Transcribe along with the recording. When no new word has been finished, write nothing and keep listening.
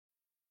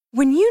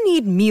When you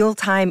need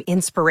mealtime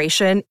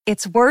inspiration,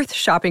 it's worth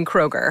shopping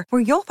Kroger,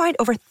 where you'll find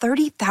over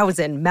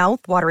 30,000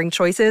 mouth-watering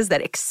choices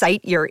that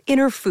excite your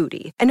inner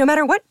foodie. And no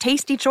matter what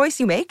tasty choice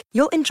you make,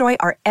 you'll enjoy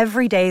our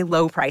everyday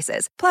low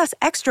prices, plus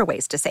extra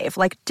ways to save,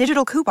 like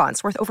digital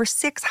coupons worth over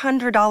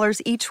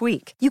 $600 each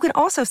week. You can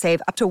also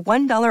save up to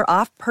 $1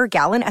 off per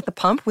gallon at the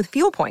pump with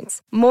fuel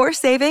points. More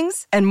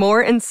savings and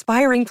more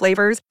inspiring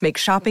flavors make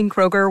shopping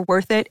Kroger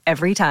worth it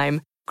every time.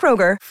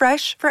 Kroger,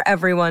 fresh for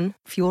everyone.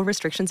 Fuel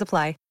restrictions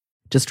apply.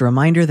 Just a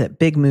reminder that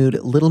Big Mood,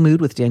 Little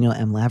Mood with Daniel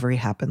M. Lavery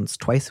happens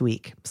twice a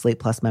week. Slate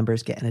Plus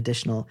members get an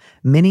additional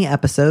mini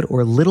episode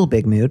or Little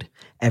Big Mood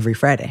every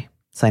Friday.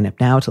 Sign up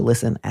now to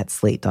listen at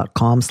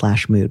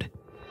slate.com/mood.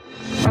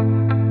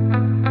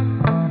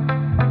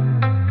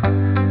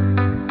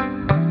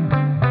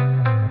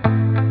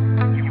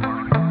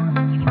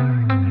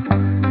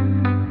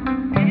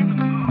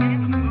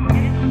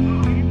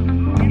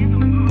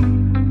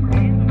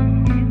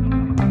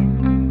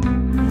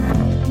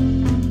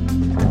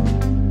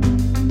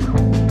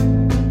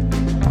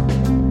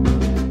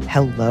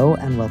 Hello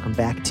and welcome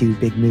back to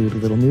Big Mood,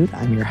 Little Mood.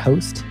 I'm your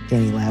host,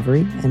 Danny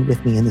Lavery, and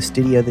with me in the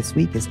studio this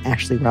week is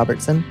Ashley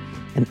Robertson,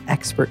 an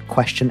expert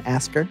question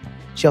asker.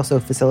 She also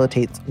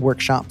facilitates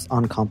workshops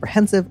on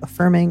comprehensive,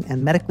 affirming,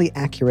 and medically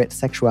accurate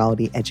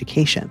sexuality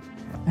education.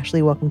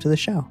 Ashley, welcome to the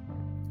show.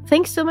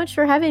 Thanks so much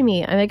for having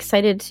me. I'm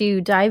excited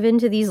to dive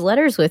into these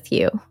letters with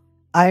you.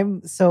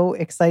 I'm so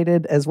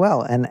excited as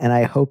well, and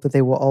I hope that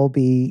they will all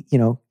be,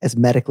 as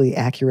medically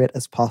accurate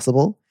as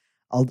possible.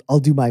 I'll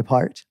do my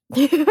part.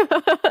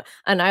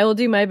 And I will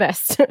do my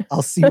best.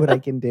 I'll see what I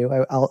can do.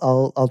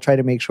 I'll try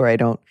to make sure I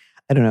don't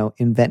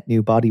invent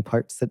new body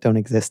parts that don't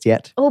exist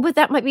yet. Oh, but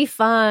that might be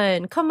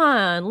fun. Come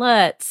on,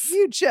 let's.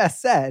 You just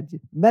said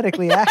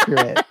medically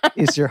accurate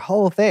is your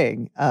whole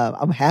thing.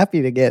 I'm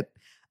happy to get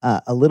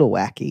a little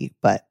wacky,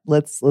 but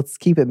let's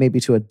keep it maybe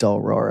to a dull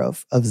roar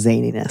of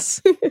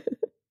zaniness.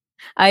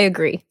 I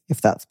agree.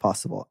 If that's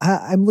possible.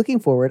 I'm looking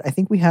forward. I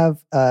think we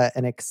have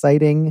an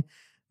exciting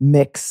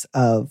mix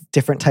of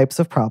different types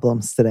of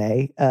problems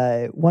today.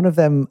 One of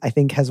them, I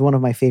think, has one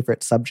of my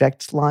favorite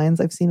subject lines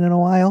I've seen in a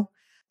while.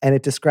 And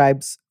it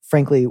describes,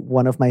 frankly,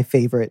 one of my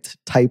favorite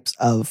types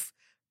of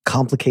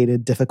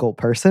complicated, difficult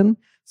person.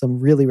 So I'm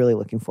really, really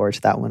looking forward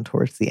to that one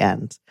towards the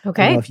end.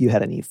 Okay. I don't know if you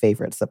had any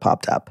favorites that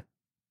popped up.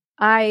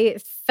 I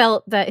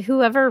felt that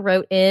whoever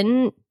wrote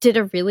in did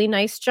a really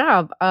nice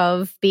job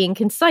of being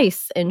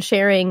concise and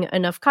sharing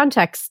enough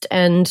context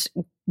and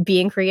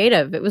being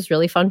creative. It was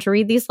really fun to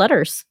read these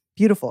letters.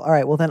 Beautiful. All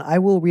right. Well, then I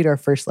will read our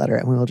first letter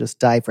and we'll just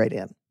dive right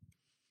in.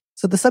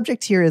 So the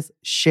subject here is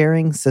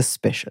sharing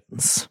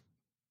suspicions.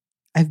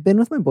 I've been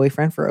with my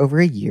boyfriend for over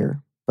a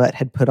year, but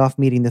had put off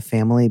meeting the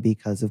family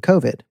because of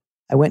COVID.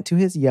 I went to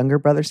his younger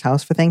brother's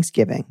house for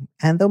Thanksgiving,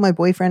 and though my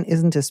boyfriend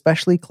isn't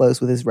especially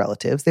close with his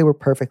relatives, they were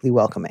perfectly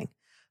welcoming.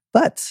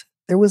 But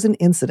there was an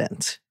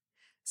incident.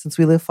 Since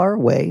we live far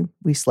away,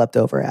 we slept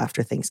over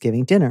after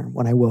Thanksgiving dinner.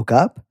 When I woke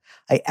up,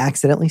 I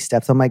accidentally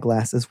stepped on my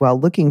glasses while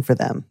looking for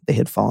them. They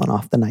had fallen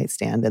off the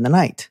nightstand in the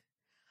night.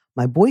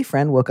 My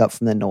boyfriend woke up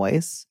from the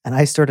noise, and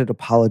I started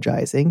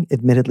apologizing,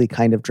 admittedly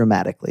kind of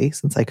dramatically,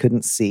 since I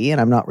couldn't see and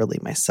I'm not really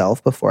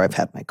myself before I've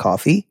had my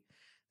coffee.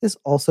 This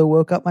also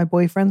woke up my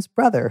boyfriend's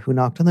brother, who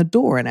knocked on the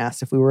door and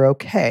asked if we were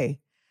okay.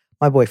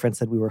 My boyfriend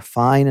said we were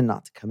fine and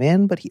not to come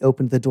in, but he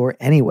opened the door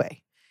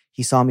anyway.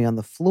 He saw me on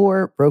the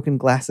floor, broken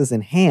glasses in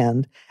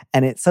hand,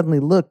 and it suddenly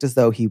looked as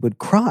though he would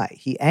cry.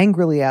 He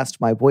angrily asked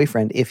my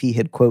boyfriend if he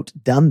had, quote,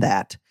 done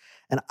that,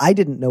 and I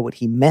didn't know what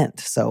he meant,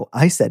 so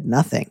I said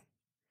nothing.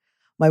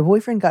 My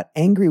boyfriend got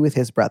angry with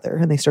his brother,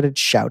 and they started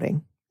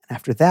shouting.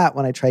 After that,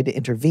 when I tried to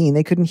intervene,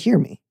 they couldn't hear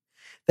me.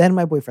 Then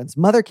my boyfriend's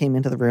mother came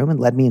into the room and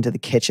led me into the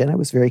kitchen. I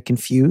was very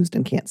confused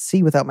and can't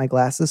see without my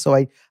glasses, so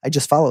I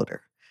just followed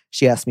her.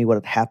 She asked me what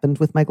had happened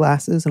with my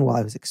glasses, and while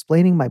I was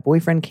explaining, my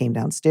boyfriend came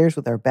downstairs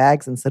with our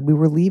bags and said we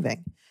were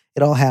leaving.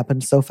 It all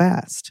happened so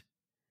fast.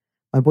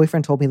 My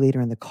boyfriend told me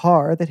later in the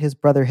car that his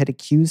brother had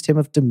accused him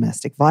of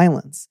domestic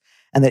violence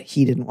and that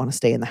he didn't want to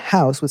stay in the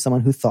house with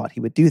someone who thought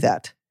he would do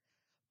that.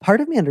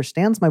 Part of me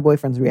understands my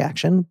boyfriend's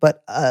reaction,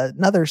 but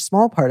another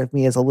small part of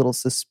me is a little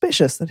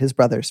suspicious that his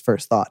brother's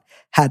first thought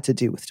had to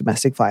do with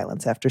domestic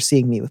violence after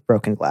seeing me with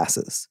broken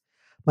glasses.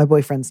 My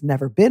boyfriend's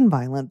never been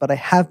violent, but I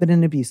have been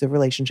in abusive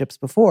relationships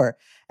before,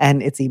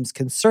 and it seems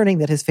concerning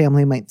that his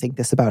family might think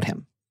this about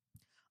him.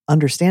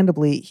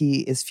 Understandably, he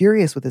is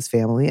furious with his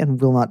family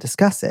and will not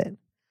discuss it.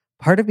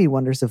 Part of me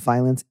wonders if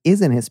violence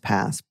is in his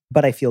past,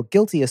 but I feel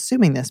guilty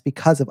assuming this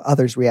because of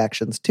others'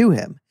 reactions to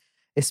him,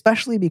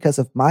 especially because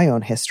of my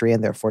own history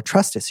and therefore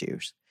trust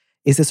issues.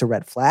 Is this a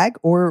red flag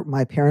or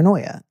my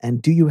paranoia?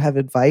 And do you have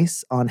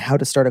advice on how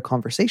to start a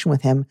conversation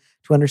with him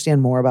to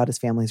understand more about his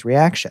family's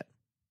reaction?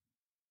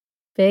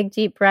 Big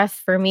deep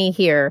breath for me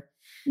here.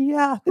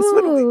 Yeah,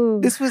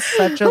 this was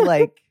such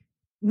a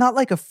not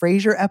like a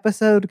Frasier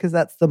episode, because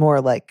that's the more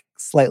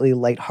slightly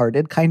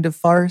lighthearted kind of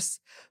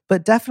farce,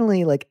 but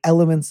definitely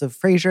elements of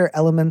Frasier,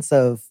 elements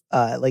of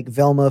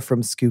Velma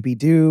from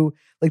Scooby-Doo.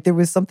 There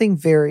was something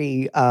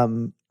very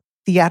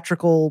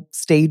theatrical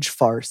stage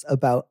farce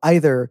about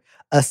either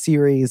a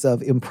series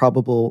of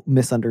improbable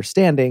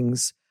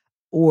misunderstandings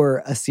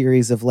or a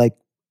series of like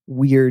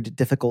weird,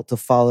 difficult to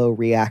follow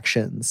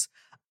reactions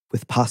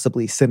with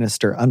possibly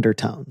sinister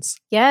undertones.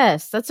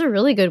 Yes, that's a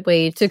really good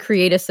way to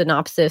create a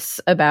synopsis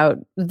about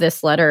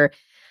this letter.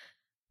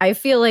 I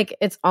feel like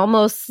it's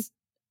almost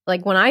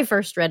like when I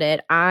first read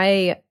it,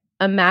 I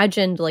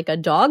imagined like a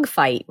dog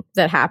fight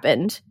that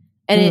happened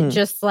and it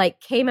just like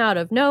came out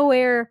of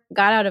nowhere,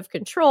 got out of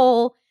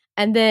control,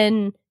 and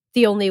then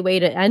the only way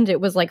to end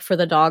it was like for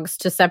the dogs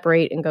to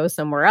separate and go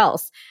somewhere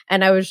else.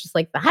 And I was just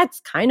like,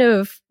 that's kind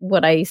of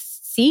what I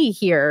see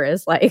here,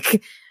 is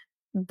like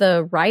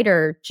the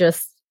writer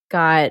just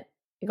got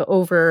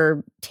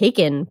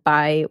overtaken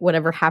by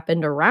whatever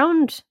happened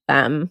around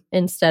them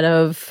instead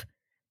of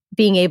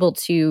being able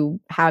to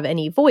have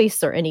any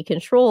voice or any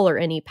control or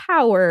any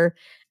power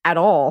at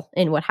all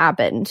in what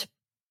happened.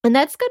 And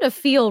that's going to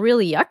feel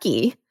really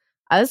yucky.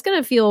 That's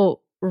going to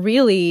feel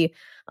really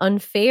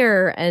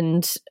unfair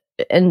and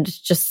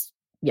just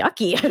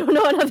yucky. I don't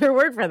know another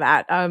word for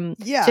that. To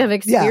have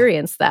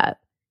experienced that.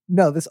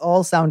 No, this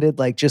all sounded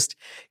like just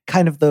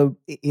kind of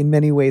in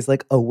many ways,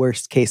 like a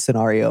worst case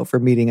scenario for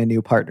meeting a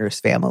new partner's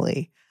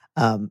family.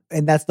 And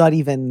that's not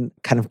even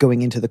kind of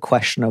going into the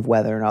question of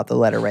whether or not the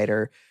letter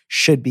writer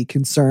should be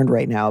concerned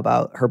right now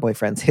about her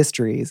boyfriend's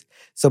histories,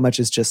 so much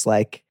as just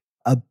like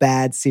a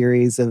bad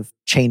series of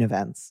chain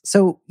events.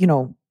 So,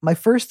 my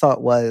first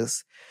thought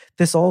was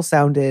this all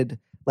sounded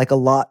like a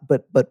lot,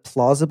 but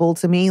plausible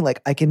to me.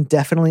 Like I can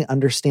definitely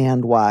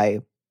understand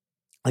why.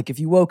 Like if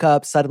you woke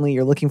up, suddenly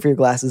you're looking for your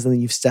glasses and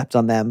then you've stepped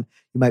on them,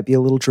 you might be a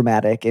little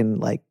dramatic and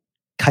like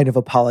kind of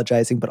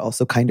apologizing, but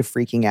also kind of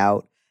freaking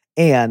out.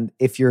 And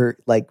if your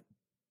like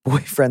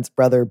boyfriend's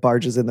brother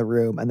barges in the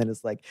room and then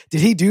is like,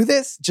 did he do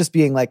this? Just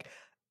being like,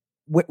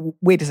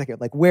 wait a second,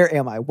 like, where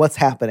am I? What's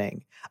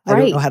happening? I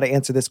don't know how to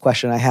answer this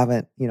question. I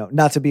haven't,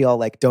 not to be all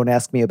like, don't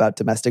ask me about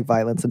domestic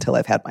violence until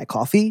I've had my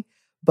coffee.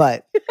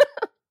 But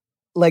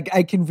like,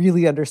 I can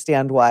really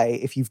understand why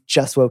if you've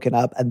just woken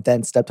up and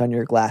then stepped on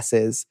your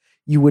glasses,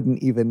 you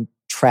wouldn't even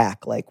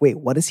track like, wait,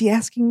 what is he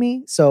asking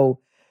me? So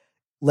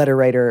letter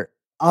writer,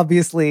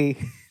 obviously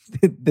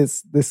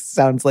this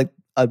sounds like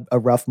a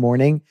rough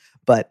morning,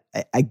 but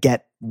I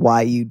get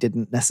why you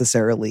didn't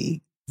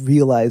necessarily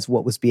realize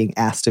what was being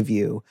asked of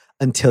you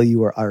until you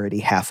were already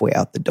halfway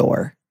out the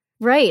door.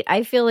 Right.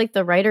 I feel like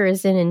the writer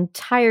is in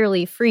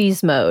entirely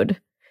freeze mode.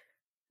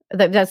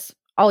 That's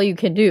all you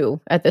can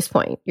do at this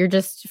point. You're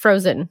just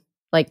frozen.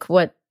 Like,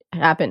 what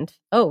happened?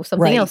 Oh,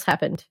 something else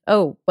happened.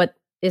 Oh, what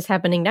is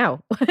happening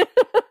now?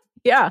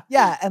 Yeah.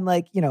 Yeah. And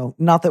like,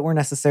 not that we're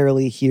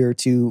necessarily here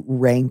to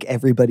rank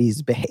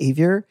everybody's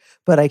behavior,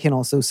 but I can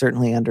also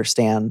certainly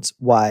understand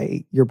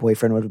why your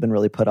boyfriend would have been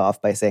really put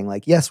off by saying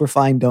like, yes, we're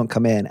fine, don't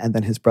come in. And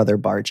then his brother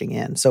barging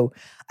in. So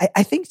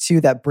I think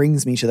too, that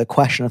brings me to the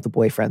question of the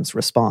boyfriend's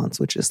response,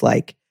 which is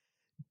like,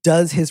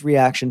 does his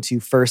reaction to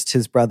first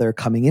his brother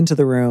coming into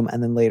the room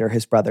and then later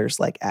his brother's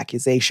like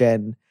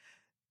accusation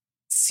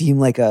seem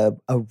like a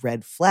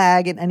red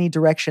flag in any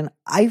direction?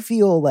 I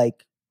feel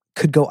like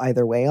could go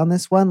either way on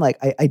this one. Like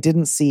I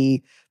didn't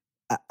see,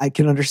 I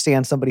can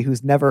understand somebody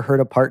who's never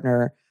heard a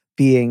partner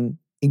being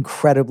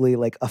incredibly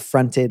like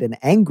affronted and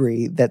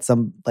angry that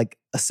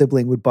a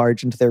sibling would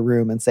barge into their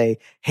room and say,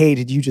 hey,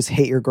 did you just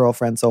hate your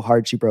girlfriend so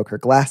hard she broke her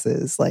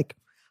glasses? Like,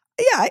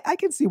 yeah, I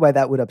can see why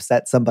that would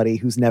upset somebody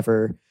who's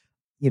never,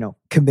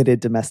 committed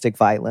domestic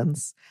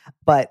violence.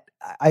 But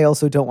I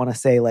also don't want to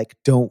say like,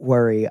 don't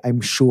worry, I'm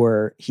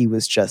sure he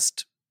was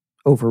just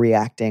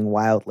overreacting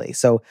wildly.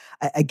 So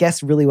I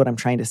guess really what I'm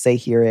trying to say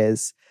here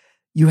is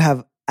you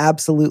have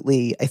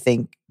absolutely, I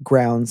think,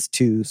 grounds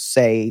to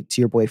say to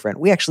your boyfriend,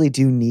 we actually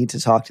do need to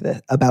talk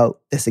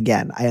about this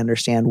again. I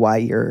understand why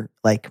you're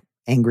like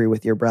angry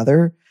with your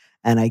brother.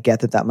 And I get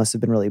that must have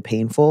been really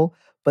painful,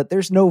 but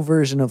there's no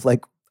version of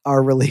like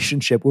our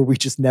relationship where we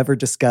just never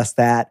discuss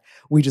that.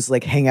 We just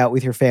like hang out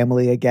with your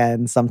family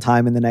again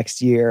sometime in the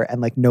next year and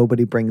like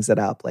nobody brings it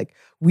up. Like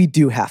we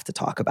do have to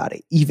talk about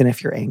it, even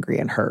if you're angry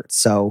and hurt.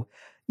 So,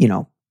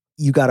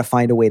 you got to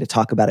find a way to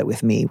talk about it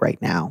with me right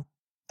now.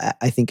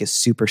 I think is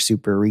super,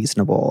 super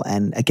reasonable.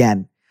 And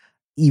again,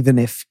 even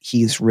if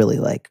he's really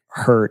like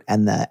hurt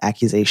and the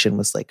accusation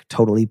was like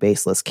totally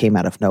baseless, came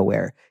out of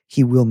nowhere,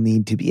 he will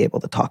need to be able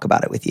to talk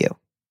about it with you.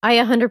 I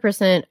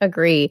 100%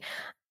 agree.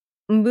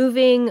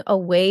 Moving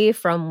away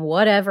from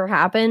whatever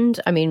happened,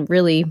 I mean,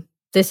 really,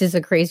 this is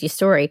a crazy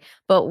story,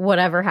 but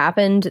whatever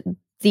happened,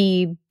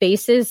 the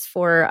basis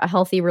for a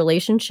healthy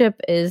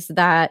relationship is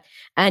that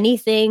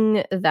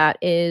anything that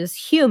is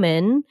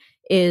human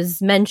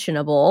is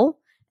mentionable.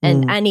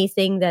 And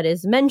anything that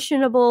is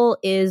mentionable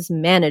is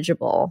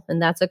manageable.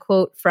 And that's a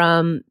quote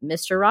from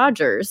Mr.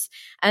 Rogers.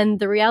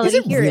 And the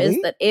reality here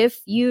is that if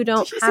you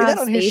don't have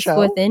space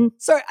within...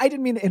 Sorry, I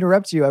didn't mean to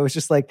interrupt you. I was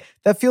just like,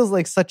 that feels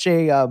like such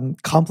a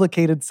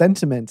complicated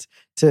sentiment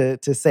to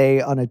say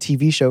on a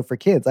TV show for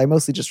kids. I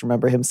mostly just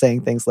remember him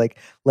saying things like,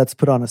 let's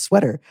put on a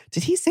sweater.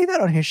 Did he say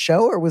that on his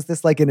show or was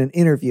this like in an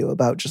interview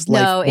about just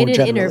life more generally? No, in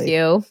an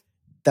interview.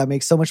 That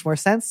makes so much more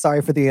sense.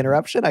 Sorry for the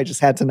interruption. I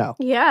just had to know.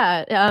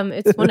 Yeah.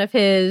 It's one of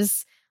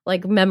his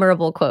like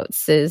memorable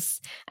quotes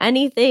is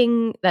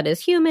anything that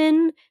is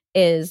human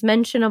is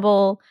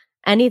mentionable.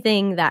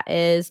 Anything that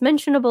is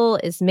mentionable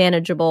is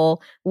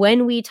manageable.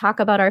 When we talk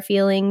about our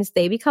feelings,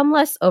 they become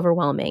less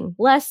overwhelming,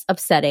 less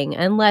upsetting,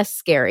 and less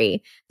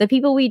scary. The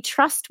people we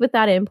trust with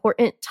that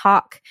important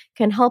talk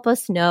can help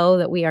us know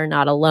that we are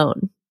not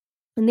alone.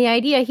 And the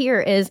idea here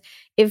is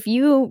if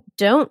you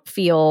don't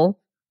feel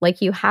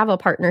like you have a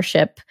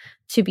partnership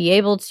to be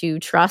able to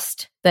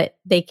trust that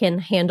they can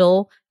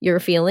handle your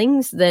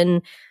feelings,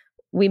 then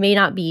we may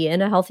not be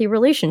in a healthy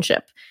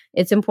relationship.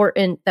 It's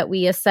important that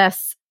we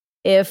assess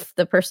if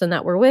the person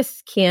that we're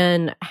with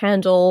can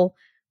handle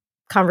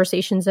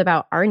conversations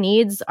about our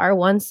needs, our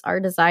wants, our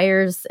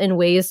desires in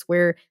ways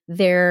where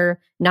they're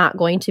not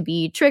going to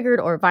be triggered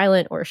or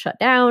violent or shut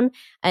down.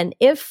 And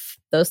if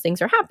those things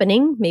are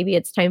happening, maybe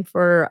it's time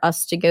for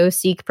us to go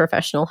seek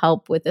professional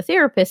help with a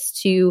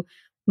therapist to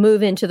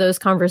move into those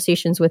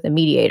conversations with a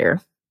mediator.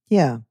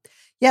 Yeah.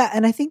 Yeah.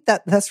 And I think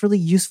that that's really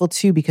useful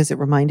too, because it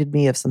reminded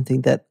me of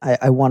something that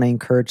I want to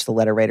encourage the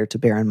letter writer to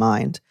bear in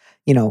mind.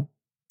 You know,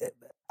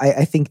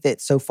 I think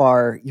that so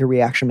far your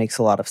reaction makes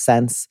a lot of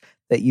sense,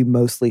 that you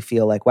mostly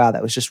feel like, wow,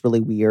 that was just really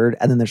weird.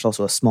 And then there's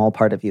also a small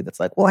part of you that's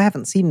like, well, I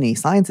haven't seen any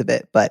signs of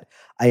it, but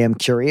I am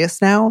curious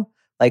now,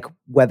 like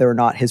whether or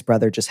not his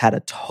brother just had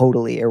a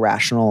totally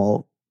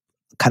irrational,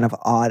 kind of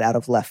odd out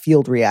of left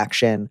field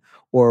reaction,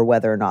 or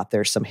whether or not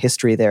there's some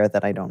history there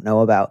that I don't know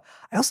about.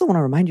 I also want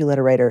to remind you,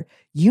 letter writer,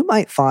 you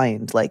might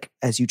find, like,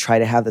 as you try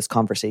to have this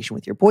conversation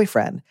with your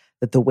boyfriend,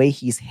 that the way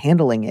he's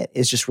handling it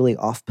is just really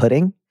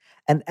off-putting.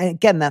 And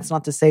again, that's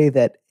not to say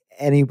that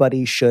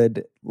anybody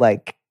should,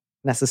 like,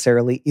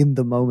 necessarily in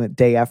the moment,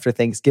 day after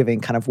Thanksgiving,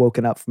 kind of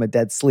woken up from a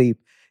dead sleep,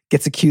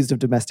 gets accused of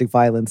domestic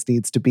violence,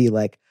 needs to be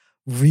like,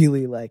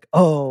 really like,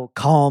 oh,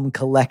 calm,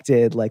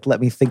 collected, like,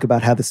 let me think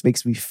about how this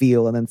makes me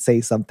feel, and then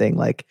say something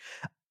like,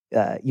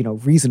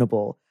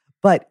 reasonable.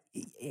 But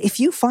if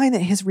you find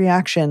that his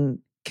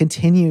reaction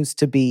continues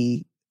to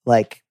be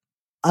like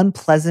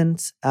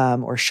unpleasant,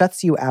 or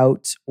shuts you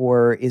out,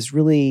 or is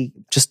really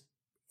just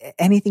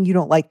anything you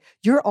don't like,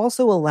 you're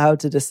also allowed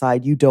to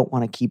decide you don't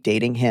want to keep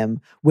dating him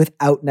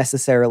without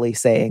necessarily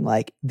saying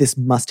like, this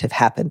must have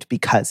happened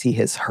because he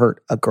has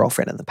hurt a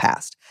girlfriend in the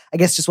past. I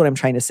guess just what I'm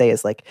trying to say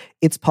is like,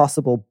 it's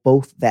possible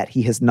both that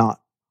he has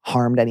not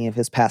harmed any of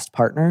his past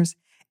partners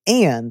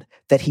and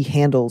that he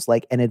handles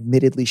like an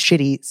admittedly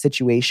shitty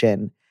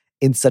situation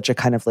in such a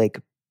kind of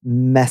like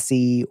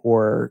messy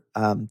or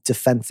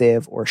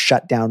defensive or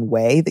shut down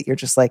way that you're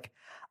just like,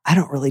 I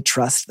don't really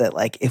trust that,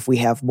 like, if we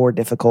have more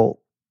difficult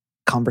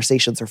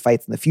conversations or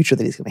fights in the future,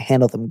 that he's going to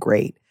handle them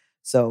great.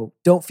 So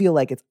don't feel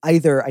like it's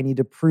either I need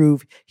to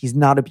prove he's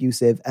not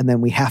abusive and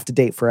then we have to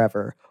date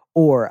forever,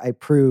 or I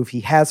prove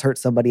he has hurt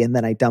somebody and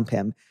then I dump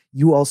him.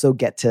 You also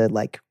get to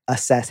like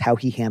assess how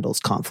he handles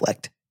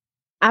conflict.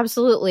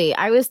 Absolutely.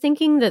 I was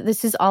thinking that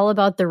this is all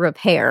about the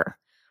repair.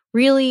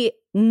 Really,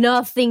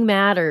 nothing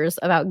matters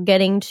about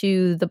getting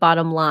to the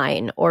bottom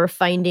line or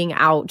finding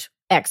out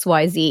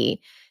XYZ.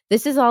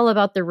 This is all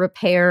about the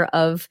repair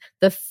of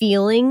the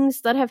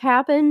feelings that have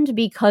happened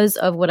because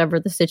of whatever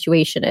the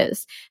situation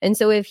is. And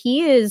so if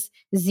he is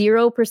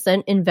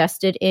 0%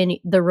 invested in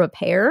the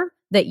repair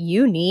that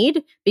you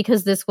need,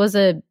 because this was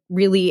a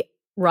really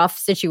rough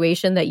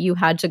situation that you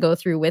had to go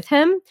through with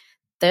him,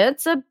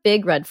 that's a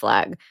big red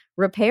flag.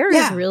 Repair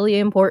is really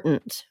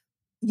important.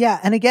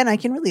 Yeah. And again, I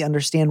can really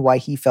understand why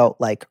he felt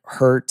like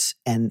hurt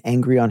and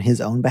angry on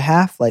his own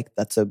behalf. Like,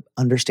 that's an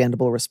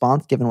understandable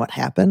response given what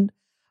happened.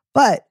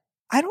 But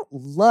I don't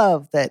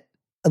love that,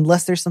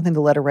 unless there's something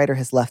the letter writer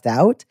has left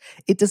out,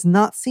 it does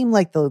not seem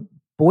like the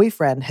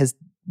boyfriend has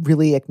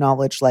really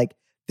acknowledged like,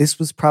 this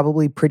was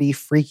probably pretty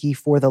freaky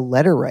for the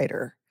letter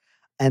writer.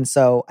 And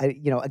so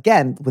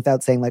again,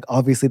 without saying like,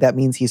 obviously that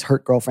means he's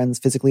hurt girlfriends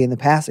physically in the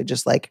past, it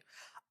just like,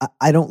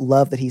 I don't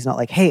love that he's not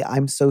like, hey,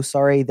 I'm so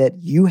sorry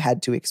that you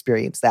had to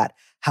experience that.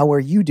 How are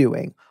you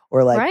doing?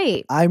 Or like,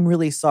 right. I'm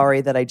really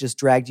sorry that I just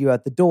dragged you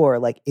out the door.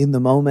 Like, in the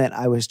moment,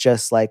 I was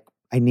just like,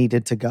 I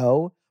needed to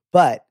go.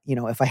 But,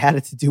 if I had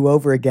it to do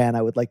over again,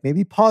 I would like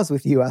maybe pause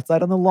with you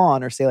outside on the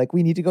lawn, or say like,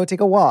 we need to go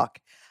take a walk,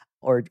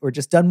 or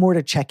just done more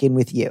to check in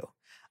with you.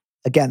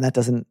 Again, that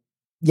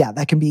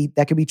can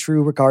be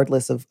true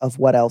regardless of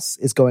what else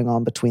is going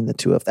on between the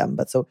two of them.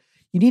 But so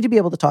you need to be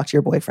able to talk to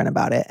your boyfriend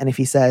about it. And if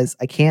he says,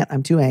 I can't,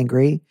 I'm too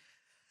angry,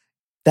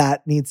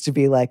 that needs to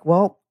be like,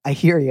 well, I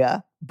hear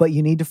you, but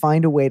you need to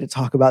find a way to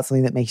talk about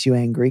something that makes you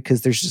angry,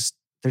 because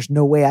there's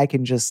no way I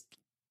can just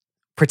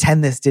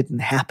pretend this didn't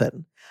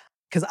happen.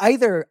 Because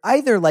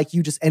either like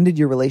you just ended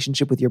your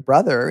relationship with your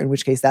brother, in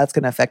which case that's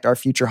going to affect our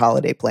future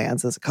holiday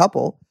plans as a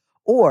couple,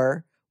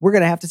 or we're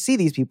going to have to see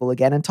these people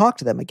again and talk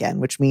to them again,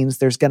 which means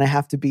there's going to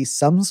have to be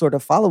some sort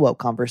of follow-up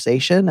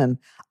conversation, and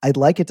I'd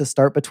like it to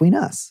start between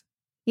us.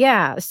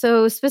 Yeah.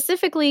 So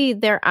specifically,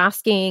 they're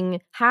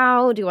asking,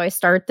 how do I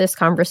start this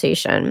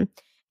conversation?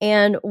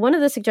 And one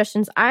of the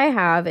suggestions I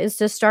have is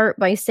to start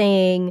by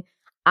saying,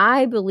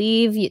 I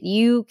believe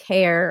you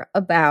care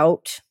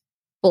about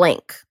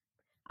blank.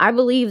 I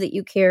believe that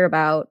you care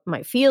about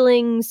my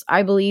feelings.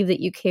 I believe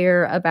that you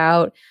care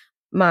about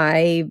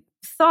my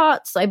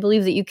thoughts. I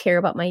believe that you care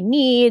about my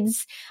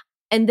needs,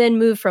 and then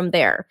move from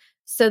there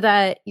so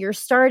that you're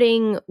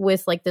starting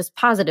with like this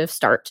positive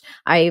start.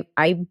 I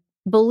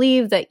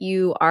believe that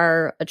you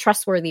are a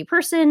trustworthy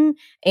person,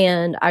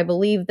 and I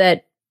believe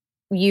that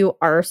you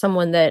are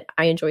someone that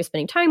I enjoy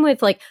spending time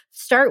with. Like,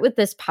 start with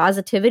this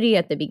positivity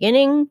at the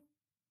beginning.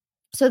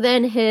 So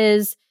then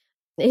his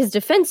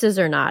defenses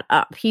are not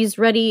up. He's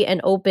ready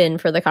and open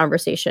for the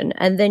conversation.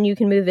 And then you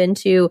can move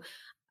into,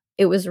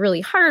 it was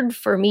really hard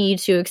for me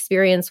to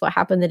experience what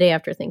happened the day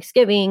after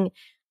Thanksgiving.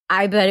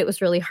 I bet it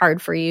was really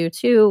hard for you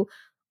too.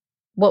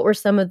 What were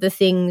some of the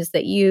things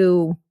that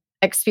you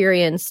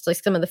experienced, like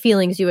some of the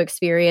feelings you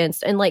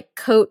experienced, and like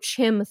coach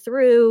him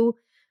through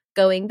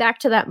going back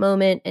to that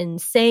moment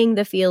and saying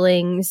the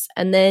feelings.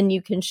 And then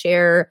you can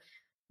share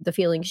the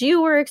feelings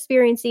you were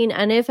experiencing.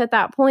 And if at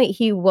that point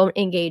he won't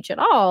engage at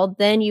all,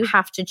 then you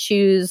have to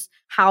choose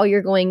how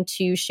you're going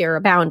to share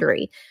a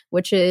boundary,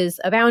 which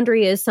is a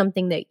boundary is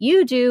something that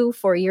you do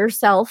for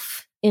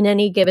yourself in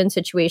any given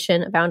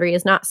situation. A boundary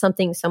is not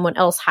something someone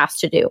else has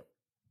to do.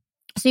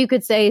 So you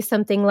could say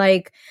something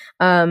like,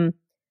 well,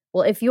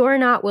 if you're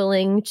not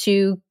willing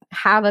to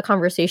have a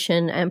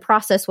conversation and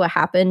process what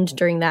happened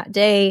during that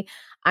day,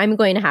 I'm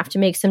going to have to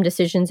make some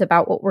decisions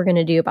about what we're going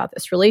to do about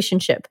this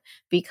relationship,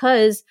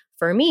 because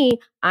for me,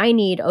 I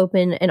need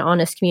open and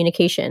honest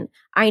communication.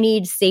 I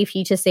need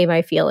safety to say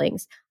my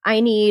feelings.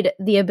 I need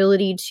the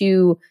ability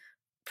to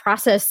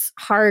process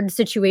hard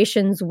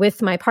situations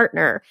with my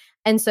partner.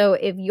 And so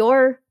if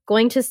you're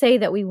going to say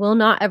that we will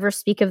not ever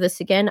speak of this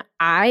again,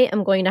 I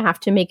am going to have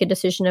to make a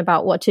decision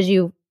about what to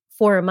do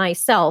for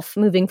myself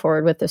moving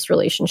forward with this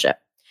relationship.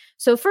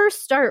 So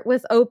first, start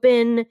with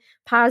open,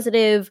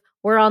 positive,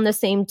 we're on the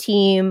same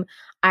team.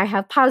 I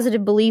have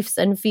positive beliefs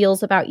and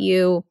feels about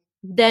you.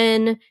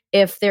 Then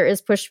if there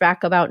is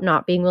pushback about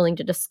not being willing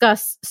to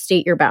discuss,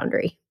 state your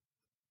boundary.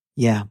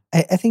 Yeah,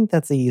 I think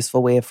that's a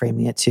useful way of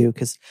framing it too,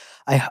 because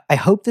I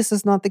hope this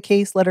is not the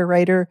case, letter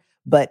writer,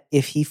 but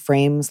if he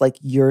frames like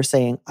you're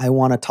saying, I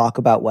want to talk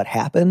about what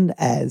happened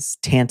as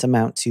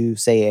tantamount to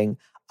saying,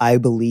 I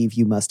believe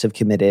you must have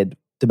committed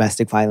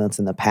domestic violence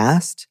in the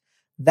past,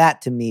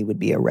 that to me would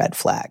be a red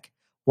flag.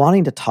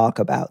 Wanting to talk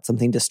about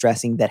something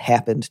distressing that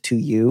happened to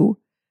you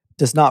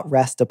does not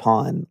rest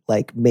upon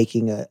like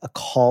making a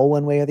call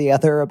one way or the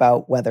other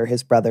about whether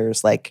his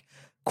brother's like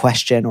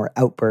question or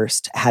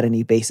outburst had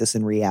any basis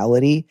in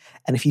reality.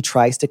 And if he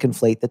tries to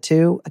conflate the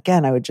two,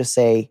 again, I would just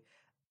say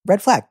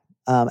red flag.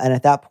 And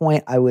at that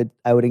point, I would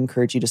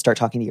encourage you to start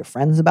talking to your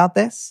friends about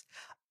this.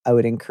 I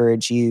would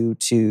encourage you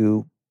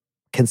to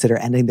consider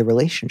ending the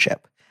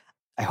relationship.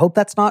 I hope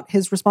that's not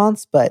his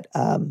response, but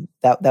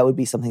that would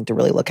be something to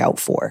really look out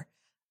for.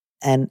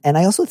 And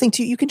I also think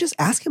too, you can just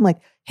ask him like,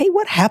 hey,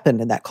 what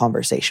happened in that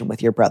conversation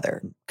with your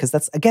brother? Because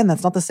that's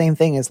not the same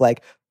thing as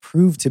like,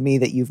 prove to me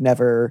that you've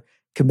never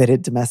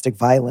committed domestic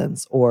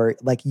violence, or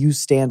like you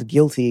stand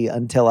guilty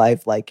until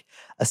I've like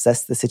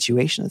assessed the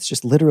situation. It's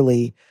just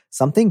literally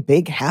something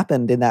big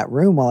happened in that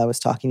room while I was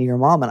talking to your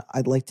mom, and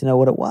I'd like to know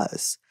what it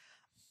was.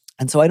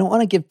 And so I don't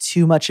want to give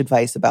too much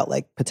advice about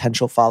like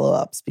potential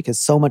follow-ups, because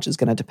so much is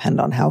going to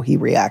depend on how he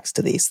reacts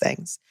to these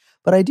things.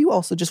 But I do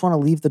also just want to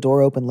leave the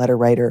door open, letter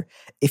writer.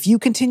 If you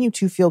continue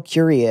to feel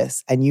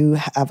curious and you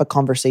have a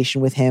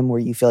conversation with him where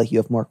you feel like you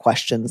have more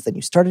questions than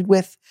you started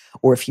with,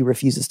 or if he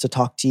refuses to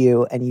talk to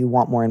you and you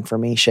want more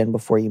information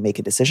before you make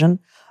a decision,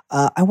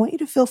 I want you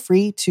to feel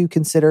free to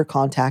consider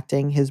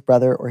contacting his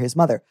brother or his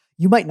mother.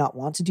 You might not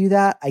want to do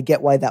that. I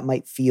get why that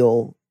might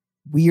feel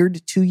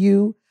weird to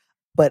you,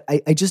 but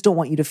I just don't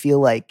want you to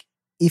feel like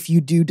if you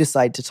do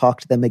decide to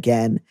talk to them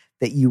again,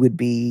 that you would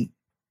be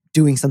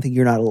doing something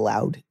you're not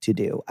allowed to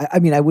do. I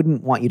mean, I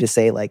wouldn't want you to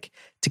say like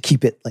to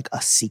keep it like a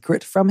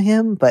secret from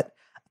him, but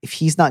if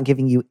he's not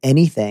giving you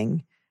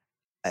anything,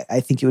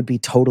 I think it would be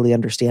totally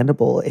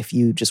understandable if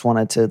you just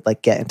wanted to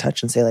like get in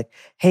touch and say like,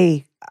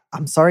 hey,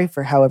 I'm sorry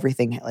for how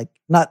everything, like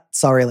not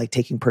sorry, like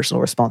taking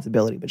personal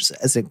responsibility, but just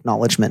as an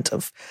acknowledgement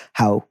of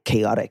how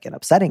chaotic and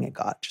upsetting it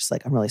got. Just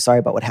like, I'm really sorry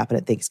about what happened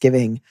at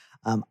Thanksgiving.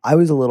 I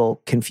was a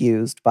little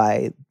confused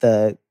by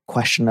the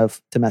question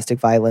of domestic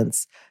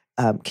violence.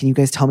 Can you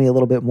guys tell me a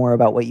little bit more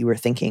about what you were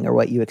thinking or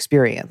what you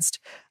experienced?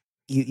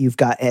 You've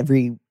got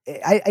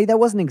that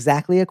wasn't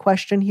exactly a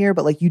question here,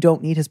 but like you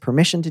don't need his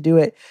permission to do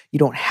it. You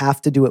don't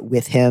have to do it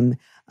with him.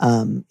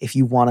 If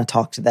you want to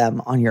talk to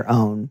them on your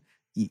own,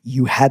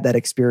 you had that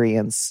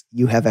experience.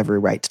 You have every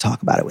right to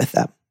talk about it with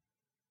them.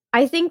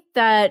 I think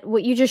that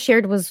what you just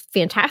shared was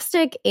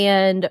fantastic.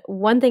 And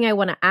one thing I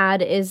want to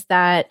add is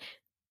that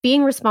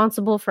being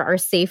responsible for our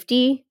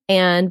safety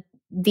and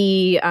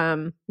the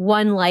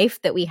one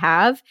life that we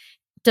have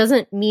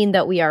doesn't mean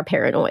that we are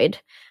paranoid.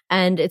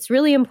 And it's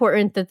really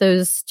important that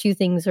those two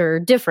things are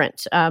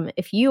different.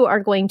 If you are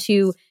going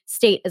to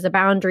state as a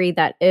boundary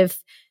that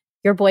if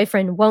your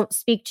boyfriend won't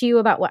speak to you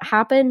about what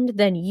happened,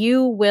 then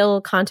you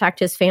will contact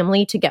his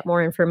family to get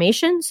more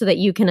information so that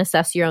you can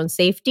assess your own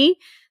safety.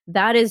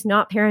 That is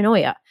not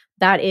paranoia.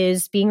 That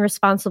is being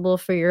responsible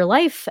for your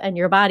life and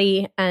your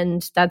body.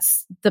 And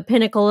that's the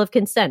pinnacle of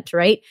consent,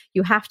 right?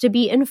 You have to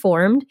be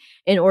informed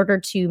in order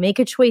to make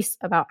a choice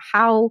about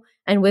how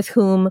and with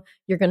whom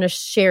you're going to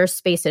share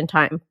space and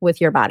time with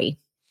your body.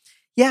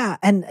 Yeah.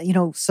 And,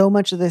 so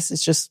much of this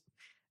is just,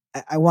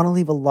 I want to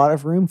leave a lot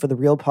of room for the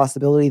real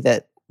possibility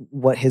that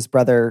what his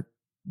brother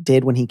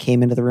did when he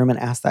came into the room and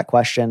asked that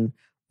question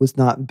was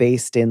not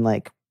based in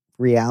like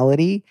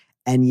reality.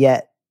 And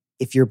yet,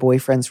 if your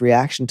boyfriend's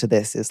reaction to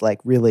this is like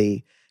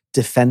really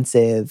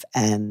defensive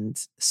and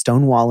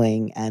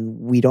stonewalling and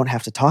we don't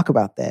have to talk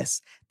about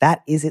this,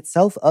 that is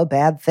itself a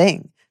bad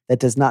thing. That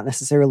does not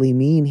necessarily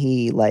mean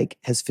he like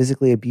has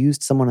physically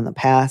abused someone in the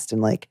past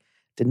and like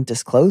didn't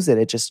disclose it.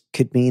 It just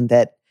could mean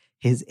that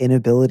his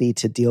inability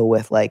to deal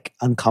with like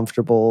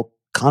uncomfortable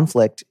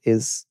conflict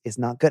is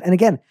not good. And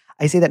again,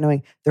 I say that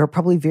knowing there are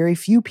probably very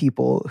few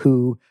people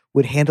who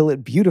would handle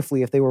it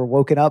beautifully if they were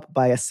woken up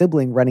by a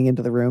sibling running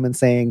into the room and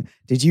saying,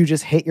 "Did you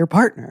just hit your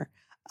partner?"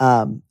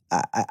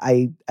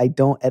 I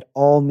don't at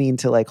all mean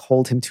to like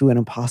hold him to an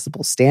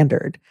impossible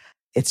standard.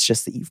 It's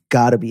just that you've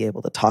got to be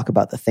able to talk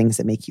about the things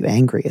that make you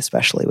angry,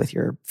 especially with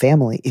your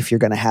family, if you're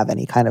going to have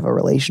any kind of a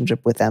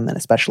relationship with them, and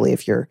especially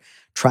if you're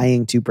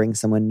trying to bring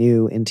someone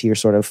new into your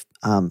sort of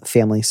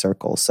family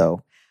circle.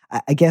 So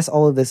I guess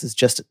all of this is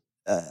just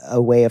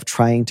a way of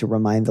trying to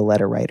remind the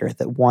letter writer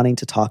that wanting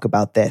to talk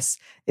about this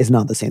is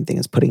not the same thing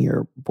as putting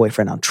your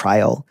boyfriend on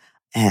trial.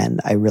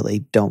 And I really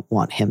don't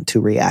want him to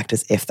react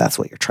as if that's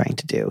what you're trying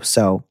to do.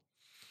 So,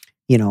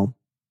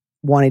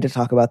 wanting to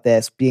talk about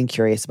this, being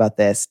curious about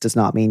this does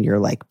not mean you're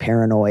like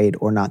paranoid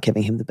or not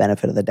giving him the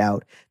benefit of the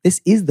doubt.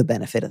 This is the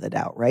benefit of the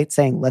doubt, right?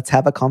 Saying, let's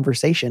have a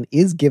conversation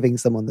is giving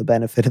someone the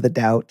benefit of the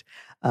doubt.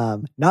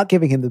 Not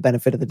giving him the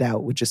benefit of the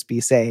doubt would just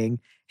be saying,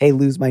 hey,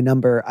 lose my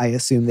number. I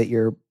assume that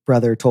your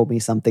brother told me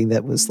something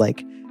that was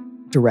like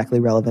directly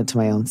relevant to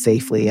my own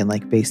safety and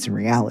like based in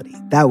reality.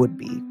 That would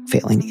be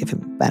failing to give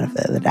him the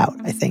benefit of the doubt,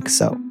 I think.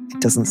 So it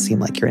doesn't seem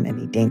like you're in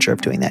any danger of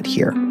doing that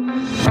here.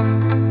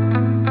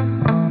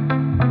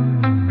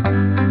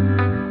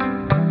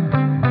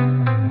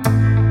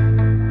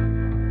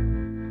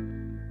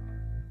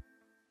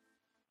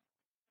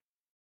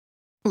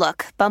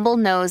 Look, Bumble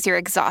knows you're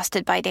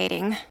exhausted by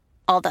dating.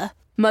 All the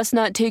must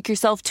not take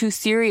yourself too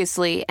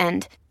seriously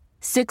and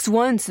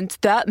 6'1" since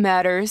that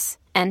matters.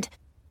 And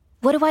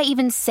what do I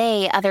even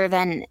say other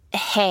than,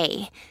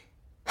 hey?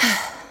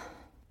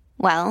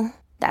 Well,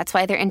 that's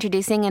why they're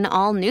introducing an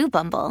all-new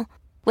Bumble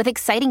with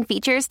exciting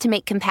features to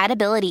make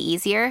compatibility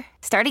easier,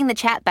 starting the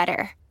chat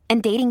better,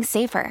 and dating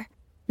safer.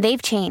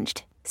 They've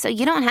changed, so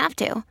you don't have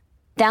to.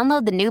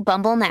 Download the new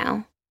Bumble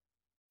now.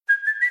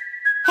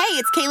 Hey,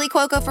 it's Kaylee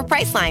Cuoco for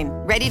Priceline.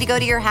 Ready to go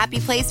to your happy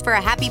place for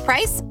a happy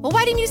price? Well,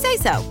 why didn't you say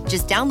so?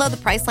 Just download the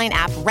Priceline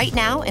app right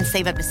now and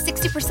save up to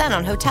 60%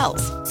 on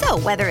hotels. So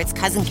whether it's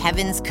Cousin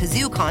Kevin's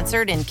Kazoo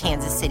Concert in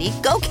Kansas City,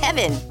 go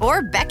Kevin,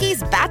 or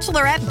Becky's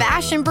Bachelorette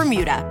Bash in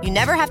Bermuda, you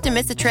never have to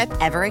miss a trip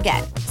ever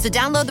again. So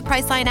download the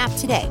Priceline app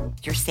today.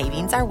 Your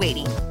savings are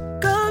waiting.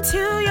 Go to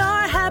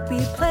your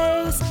happy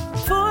place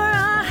for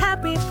a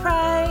happy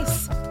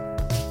price.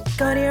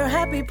 Go to your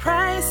happy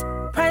price,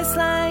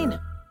 Priceline.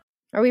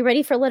 Are we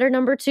ready for letter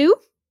number 2?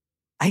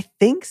 I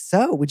think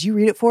so. Would you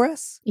read it for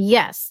us?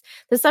 Yes.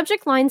 The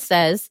subject line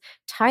says,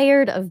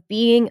 tired of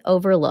being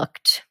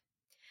overlooked.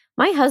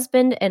 My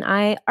husband and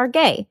I are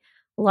gay,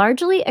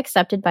 largely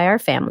accepted by our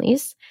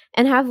families,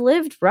 and have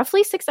lived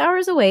roughly 6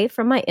 hours away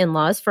from my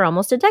in-laws for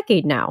almost a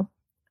decade now.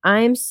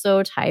 I'm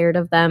so tired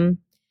of them.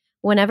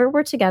 Whenever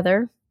we're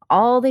together,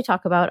 all they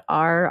talk about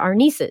are our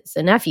nieces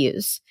and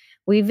nephews.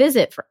 We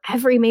visit for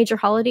every major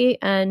holiday,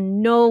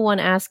 and no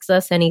one asks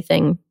us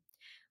anything.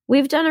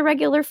 We've done a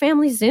regular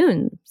family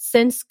Zoom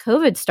since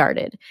COVID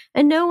started,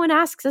 and no one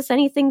asks us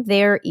anything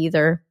there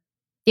either.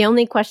 The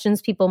only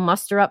questions people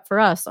muster up for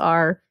us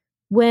are,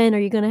 when are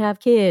you going to have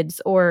kids?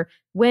 Or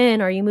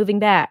when are you moving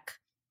back?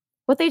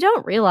 What they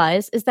don't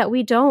realize is that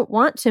we don't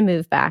want to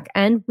move back,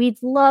 and we'd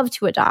love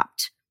to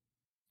adopt.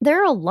 There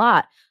are a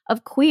lot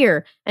of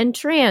queer and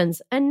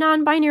trans and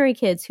non-binary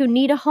kids who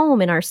need a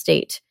home in our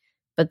state,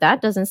 but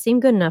that doesn't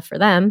seem good enough for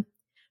them.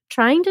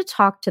 Trying to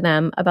talk to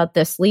them about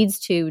this leads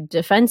to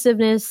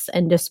defensiveness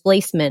and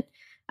displacement,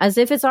 as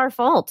if it's our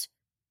fault.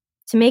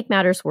 To make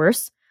matters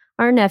worse,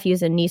 our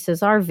nephews and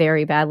nieces are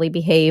very badly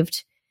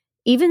behaved.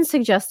 Even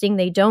suggesting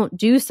they don't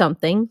do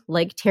something,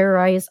 like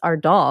terrorize our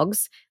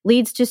dogs,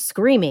 leads to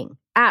screaming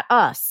at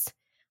us.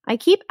 I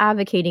keep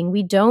advocating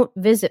we don't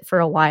visit for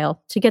a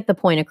while to get the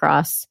point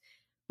across.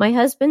 My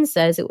husband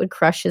says it would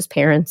crush his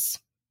parents.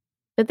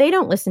 But they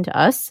don't listen to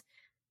us.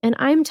 And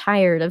I'm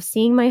tired of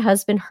seeing my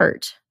husband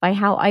hurt by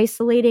how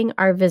isolating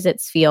our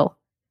visits feel.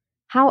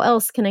 How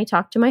else can I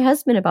talk to my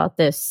husband about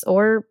this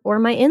or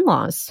my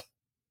in-laws?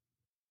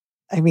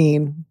 I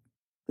mean,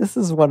 this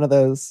is one of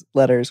those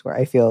letters where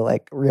I feel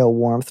like real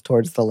warmth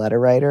towards the letter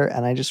writer.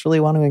 And I just really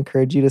want to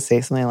encourage you to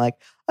say something like,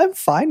 I'm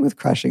fine with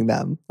crushing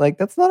them. Like,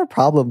 that's not a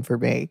problem for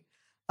me.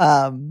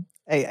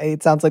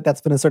 It sounds like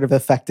that's been a sort of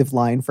effective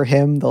line for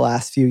him the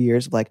last few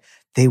years. Like,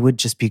 they would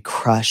just be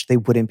crushed. They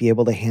wouldn't be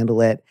able to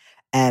handle it.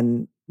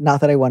 And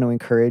not that I want to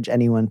encourage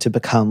anyone to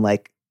become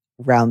like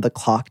round the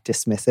clock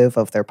dismissive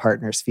of their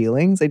partner's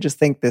feelings. I just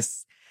think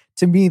this,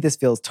 to me, this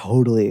feels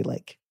totally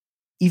like,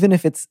 even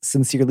if it's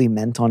sincerely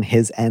meant on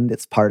his end,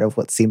 it's part of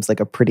what seems like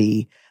a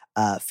pretty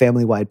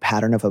family-wide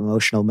pattern of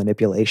emotional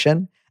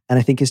manipulation. And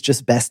I think is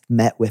just best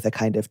met with a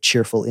kind of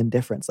cheerful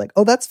indifference. Like,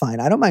 oh, that's fine.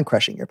 I don't mind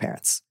crushing your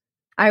parents.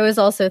 I was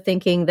also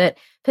thinking that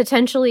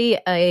potentially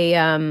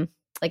a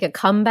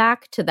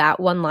comeback to that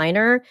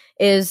one-liner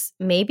is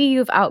maybe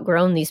you've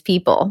outgrown these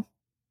people,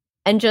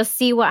 and just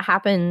see what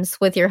happens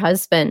with your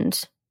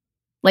husband.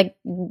 Like,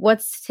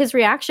 what's his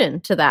reaction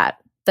to that?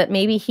 That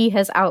maybe he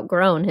has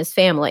outgrown his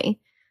family.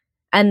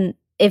 And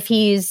if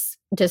he's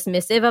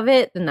dismissive of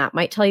it, then that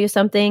might tell you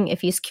something. If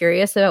he's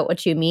curious about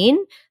what you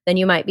mean, then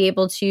you might be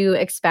able to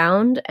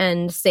expound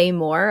and say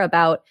more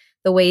about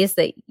the ways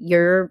that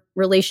your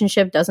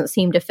relationship doesn't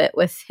seem to fit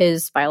with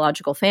his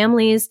biological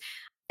family's.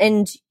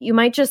 And you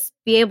might just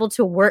be able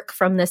to work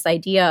from this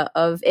idea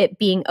of it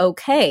being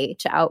okay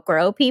to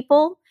outgrow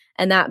people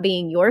and that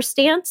being your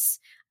stance,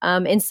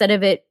 instead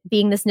of it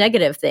being this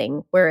negative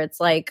thing where it's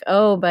like,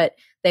 oh, but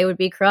they would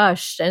be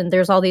crushed and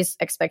there's all these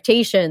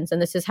expectations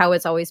and this is how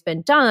it's always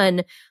been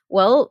done.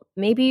 Well,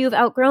 maybe you've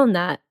outgrown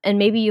that and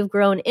maybe you've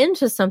grown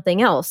into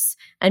something else.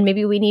 And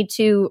maybe we need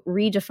to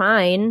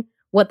redefine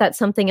what that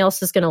something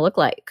else is going to look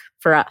like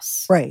for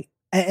us. Right.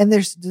 And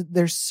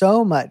there's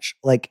so much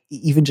like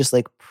even just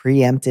like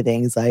preempted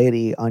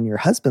anxiety on your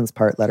husband's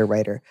part, letter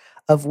writer,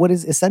 of what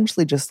is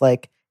essentially just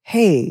like,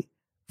 hey,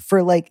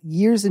 for like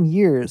years and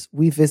years,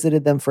 we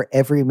visited them for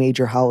every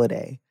major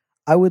holiday.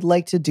 I would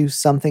like to do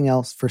something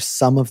else for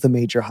some of the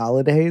major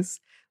holidays.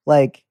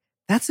 Like,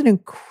 that's an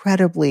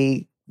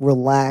incredibly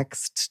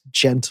relaxed,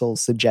 gentle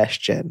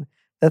suggestion.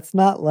 That's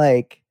not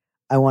like,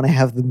 I want to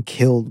have them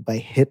killed by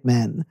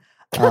hitmen.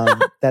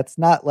 That's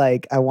not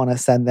like, I want to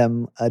send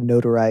them a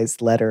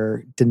notarized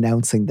letter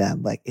denouncing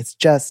them. Like, it's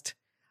just,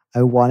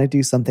 I want to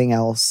do something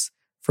else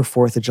for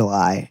 4th of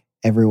July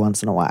every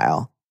once in a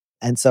while.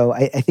 And so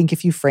I think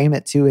if you frame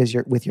it too as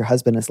with your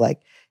husband as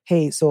like,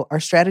 hey, so our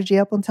strategy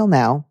up until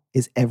now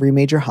is every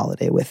major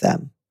holiday with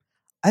them.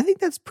 I think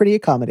that's pretty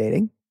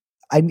accommodating.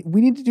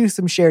 We need to do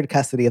some shared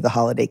custody of the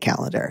holiday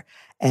calendar.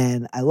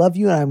 And I love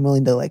you and I'm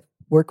willing to like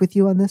work with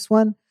you on this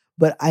one.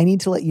 But I need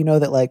to let you know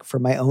that like for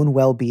my own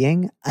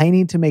well-being, I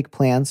need to make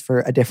plans for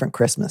a different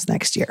Christmas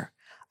next year.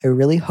 I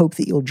really hope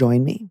that you'll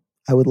join me.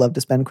 I would love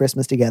to spend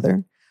Christmas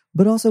together.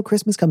 But also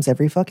Christmas comes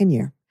every fucking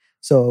year.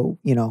 So,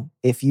 you know,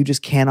 if you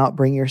just cannot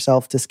bring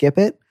yourself to skip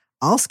it,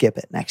 I'll skip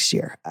it next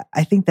year.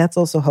 I think that's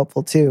also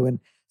helpful too. And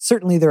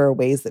certainly there are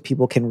ways that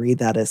people can read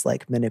that as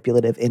like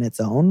manipulative in its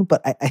own.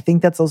 But I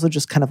think that's also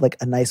just kind of like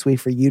a nice way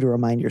for you to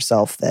remind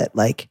yourself that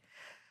like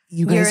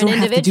you guys You're an don't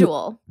have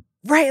individual. to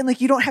do, right. And like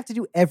you don't have to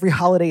do every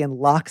holiday in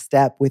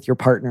lockstep with your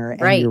partner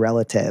and your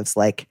relatives.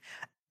 Like,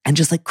 and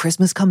just like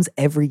Christmas comes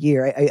every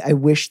year. I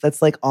wish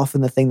that's like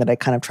often the thing that I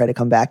kind of try to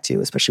come back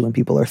to, especially when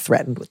people are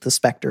threatened with the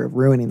specter of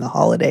ruining the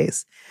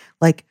holidays.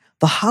 Like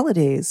the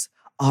holidays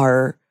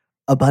are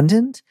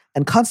abundant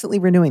and constantly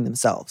renewing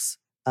themselves.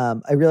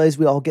 I realize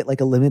we all get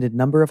like a limited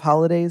number of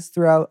holidays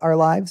throughout our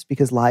lives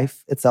because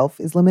life itself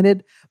is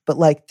limited, but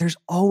like there's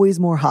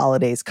always more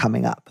holidays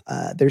coming up.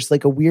 There's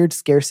like a weird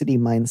scarcity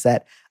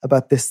mindset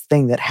about this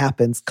thing that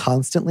happens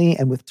constantly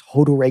and with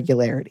total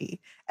regularity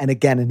and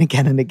again and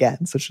again and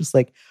again. So it's just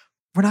like,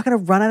 we're not going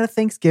to run out of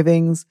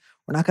Thanksgivings.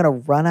 We're not going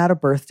to run out of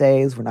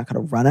birthdays. We're not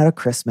going to run out of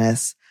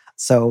Christmas.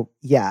 So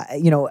yeah,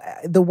 you know,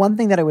 the one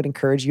thing that I would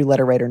encourage you,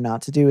 letter writer,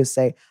 not to do is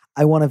say,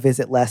 I want to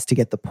visit less to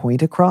get the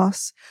point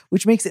across,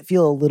 which makes it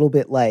feel a little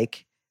bit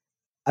like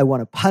I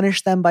want to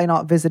punish them by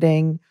not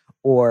visiting,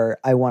 or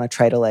I want to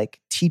try to like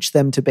teach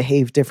them to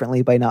behave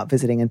differently by not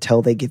visiting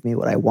until they give me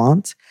what I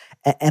want.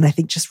 And I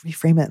think just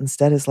reframe it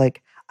instead as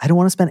like, I don't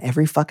want to spend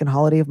every fucking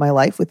holiday of my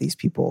life with these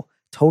people.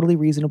 Totally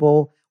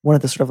reasonable. One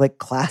of the sort of like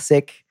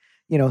classic,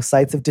 you know,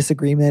 sites of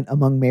disagreement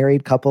among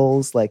married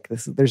couples. Like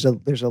this, there's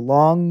a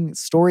long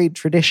storied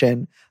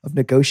tradition of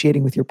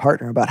negotiating with your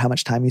partner about how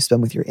much time you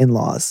spend with your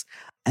in-laws.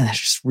 And that's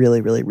just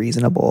really, really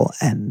reasonable.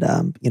 And,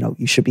 you know,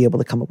 you should be able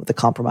to come up with a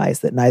compromise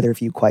that neither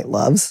of you quite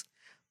loves,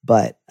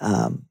 but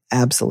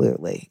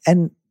absolutely.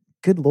 And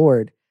good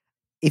Lord,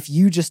 if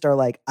you just are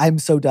like, I'm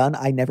so done,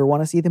 I never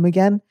want to see them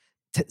again,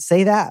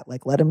 say that,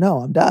 like, let them know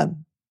I'm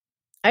done.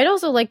 I'd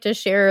also like to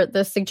share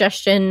the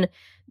suggestion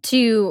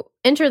to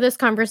enter this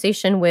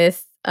conversation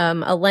with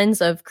a lens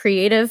of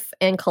creative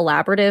and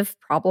collaborative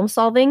problem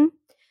solving.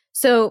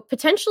 So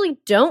potentially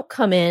don't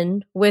come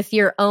in with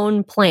your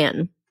own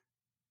plan.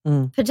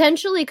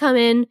 Potentially come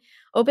in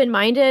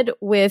open-minded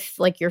with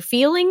like your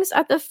feelings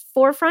at the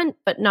forefront,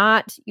 but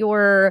not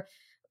your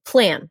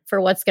plan for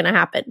what's going to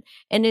happen.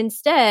 And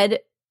instead,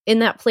 in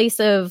that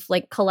place of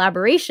like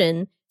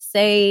collaboration,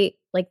 say,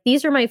 like,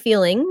 these are my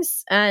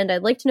feelings and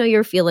I'd like to know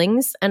your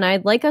feelings and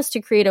I'd like us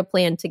to create a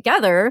plan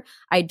together.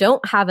 I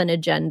don't have an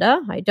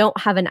agenda. I don't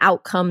have an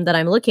outcome that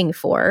I'm looking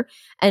for.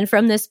 And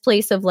from this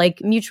place of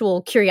like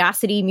mutual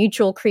curiosity,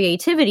 mutual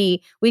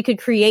creativity, we could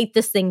create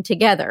this thing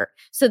together.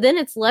 So then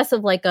it's less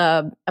of like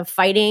a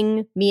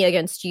fighting me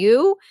against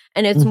you,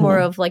 and it's more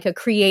of like a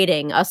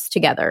creating us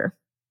together.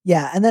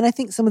 Yeah. And then I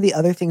think some of the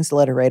other things the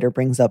letter writer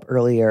brings up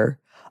earlier,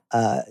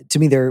 to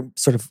me, they're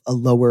sort of a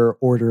lower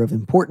order of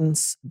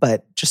importance,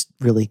 but just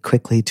really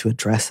quickly to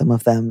address some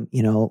of them,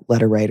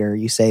 letter writer,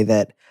 you say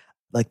that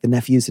like the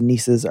nephews and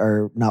nieces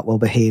are not well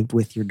behaved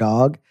with your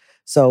dog.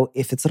 So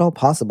if it's at all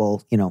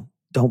possible,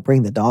 don't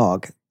bring the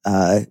dog.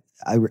 I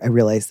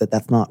realize that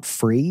that's not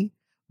free,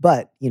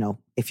 but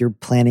if you're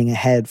planning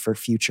ahead for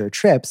future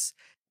trips,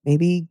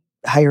 maybe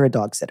hire a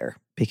dog sitter,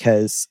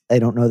 because I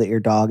don't know that your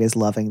dog is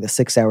loving the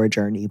 6-hour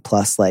journey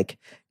plus like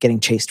getting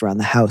chased around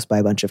the house by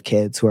a bunch of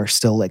kids who are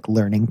still like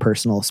learning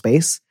personal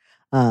space.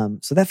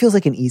 So that feels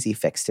like an easy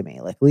fix to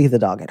me. Like, leave the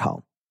dog at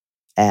home.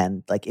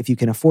 And like, if you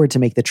can afford to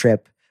make the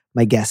trip,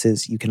 my guess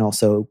is you can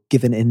also,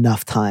 given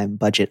enough time,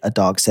 budget a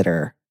dog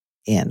sitter.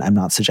 And I'm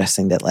not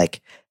suggesting that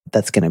like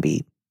that's going to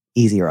be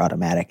easy or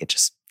automatic.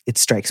 It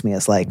strikes me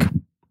as like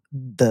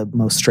the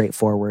most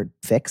straightforward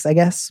fix, I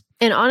guess.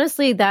 And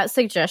honestly, that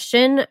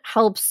suggestion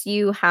helps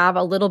you have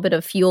a little bit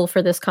of fuel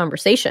for this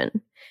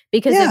conversation.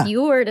 Because if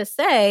you were to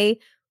say,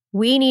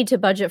 we need to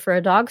budget for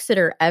a dog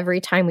sitter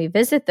every time we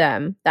visit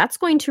them, that's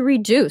going to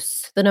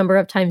reduce the number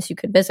of times you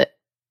could visit.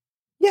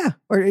 Yeah.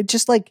 Or it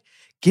just like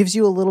gives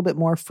you a little bit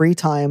more free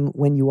time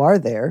when you are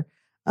there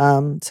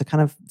to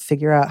kind of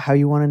figure out how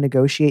you want to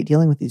negotiate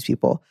dealing with these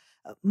people.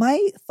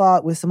 My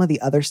thought with some of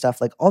the other stuff,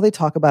 like all they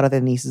talk about are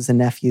their nieces and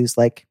nephews,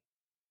 like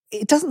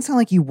it doesn't sound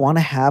like you want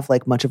to have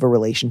like much of a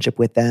relationship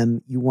with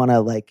them. You want to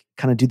like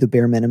kind of do the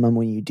bare minimum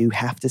when you do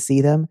have to see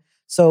them.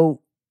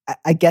 So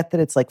I get that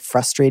it's like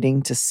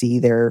frustrating to see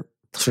their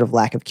sort of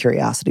lack of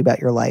curiosity about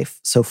your life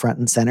so front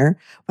and center.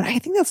 But I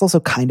think that's also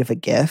kind of a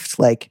gift.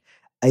 Like,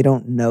 I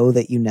don't know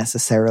that you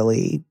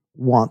necessarily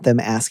want them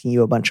asking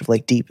you a bunch of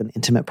like deep and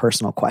intimate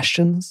personal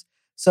questions.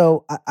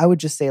 So I would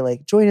just say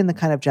like join in the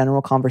kind of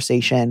general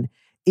conversation.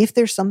 If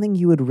there's something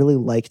you would really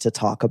like to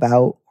talk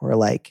about, or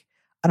like,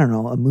 I don't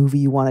know, a movie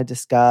you want to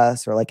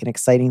discuss, or like an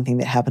exciting thing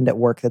that happened at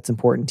work that's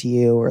important to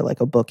you, or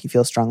like a book you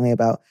feel strongly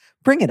about,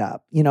 bring it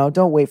up.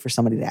 Don't wait for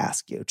somebody to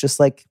ask you. Just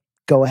like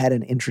go ahead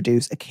and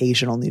introduce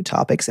occasional new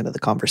topics into the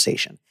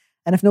conversation.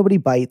 And if nobody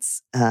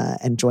bites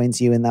and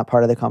joins you in that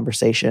part of the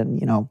conversation,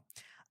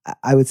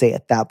 I would say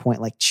at that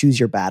point, like choose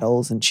your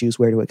battles and choose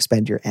where to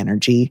expend your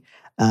energy.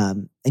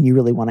 And you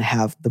really want to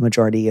have the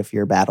majority of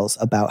your battles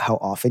about how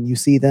often you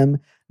see them,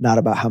 not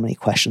about how many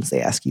questions they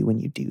ask you when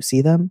you do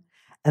see them.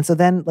 And so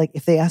then, like,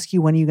 if they ask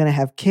you when are you going to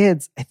have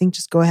kids, I think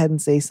just go ahead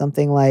and say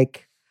something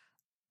like,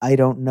 I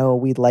don't know,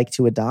 we'd like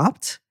to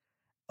adopt.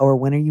 Or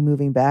when are you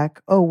moving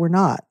back? Oh, we're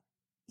not.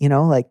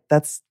 Like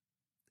that's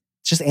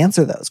just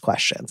answer those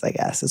questions, I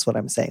guess, is what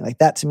I'm saying. Like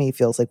that to me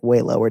feels like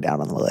way lower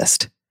down on the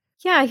list.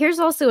 Yeah, here's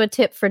also a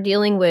tip for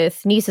dealing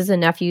with nieces and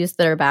nephews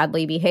that are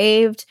badly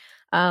behaved.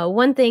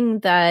 One thing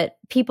that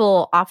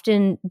people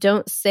often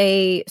don't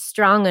say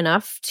strong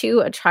enough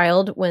to a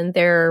child when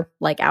they're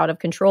like out of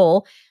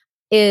control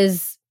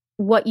is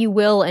what you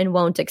will and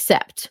won't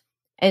accept.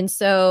 And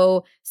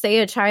so say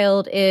a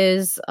child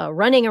is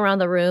running around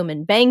the room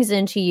and bangs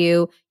into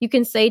you, you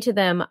can say to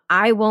them,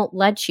 I won't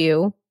let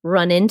you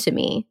run into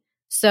me.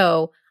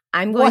 So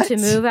I'm going to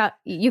move out.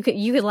 You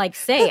could like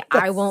say,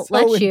 I won't so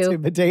let you.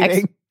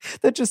 Intimidating.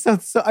 That just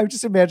sounds so, I'm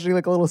just imagining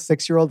like a little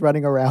 6-year-old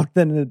running around,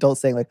 then an adult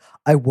saying like,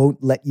 I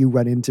won't let you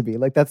run into me.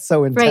 Like that's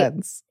so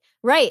intense.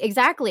 Right,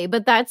 exactly.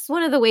 But that's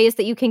one of the ways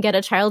that you can get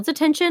a child's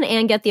attention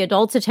and get the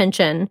adult's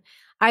attention.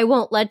 I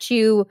won't let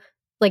you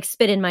like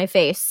spit in my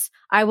face.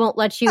 I won't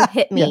let you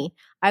hit me.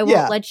 Yeah. I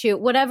won't let you,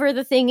 whatever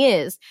the thing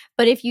is.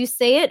 But if you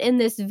say it in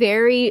this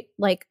very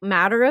like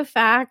matter of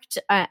fact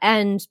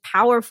and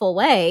powerful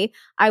way,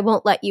 I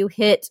won't let you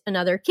hit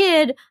another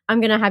kid.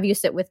 I'm going to have you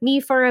sit with me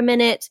for a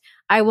minute.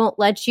 I won't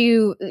let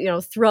you,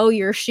 throw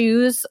your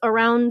shoes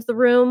around the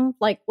room,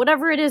 like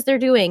whatever it is they're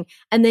doing.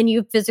 And then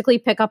you physically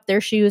pick up their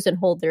shoes and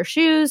hold their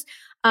shoes.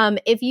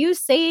 If you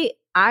say,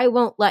 I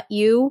won't let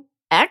you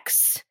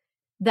X,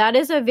 that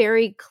is a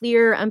very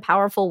clear and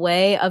powerful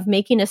way of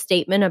making a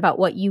statement about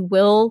what you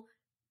will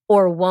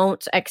or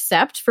won't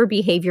accept for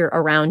behavior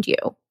around you.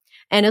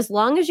 And as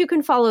long as you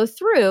can follow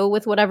through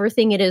with whatever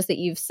thing it is that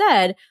you've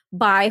said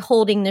by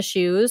holding the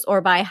shoes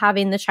or by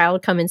having the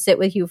child come and sit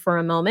with you for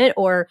a moment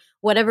or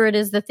whatever it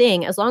is the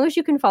thing, as long as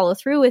you can follow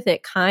through with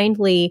it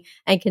kindly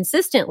and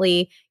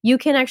consistently, you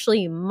can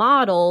actually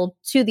model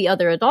to the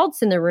other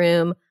adults in the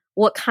room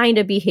what kind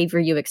of behavior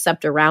you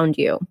accept around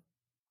you.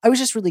 I was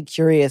just really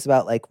curious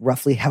about like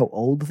roughly how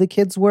old the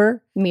kids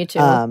were. Me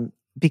too.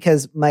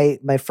 Because my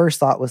first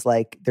thought was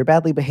like, they're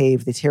badly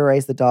behaved, they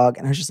terrorize the dog.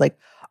 And I was just like,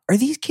 are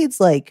these kids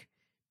like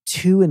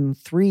 2 and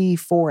 3,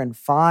 4 and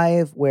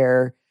 5,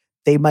 where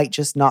they might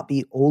just not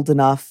be old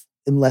enough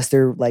unless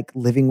they're like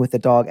living with the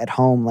dog at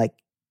home, like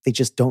they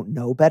just don't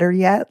know better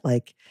yet?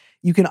 Like,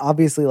 you can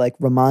obviously like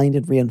remind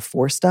and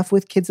reinforce stuff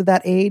with kids at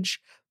that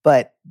age,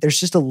 but there's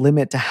just a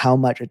limit to how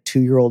much a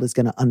 2-year-old is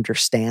going to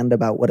understand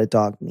about what a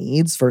dog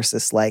needs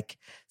versus like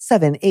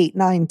 7, 8,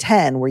 9,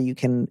 10, where you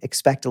can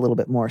expect a little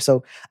bit more.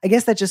 So I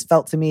guess that just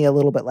felt to me a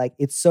little bit like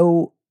it's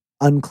so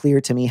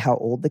unclear to me how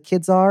old the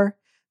kids are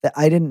that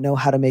I didn't know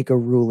how to make a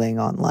ruling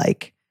on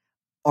like,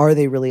 are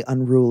they really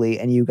unruly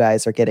and you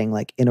guys are getting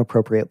like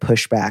inappropriate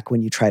pushback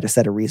when you try to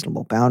set a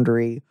reasonable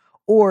boundary?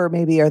 Or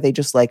maybe are they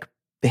just like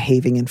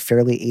behaving in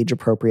fairly age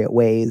appropriate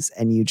ways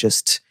and you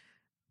just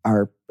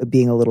are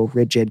being a little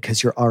rigid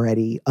because you're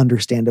already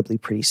understandably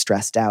pretty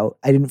stressed out.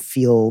 I didn't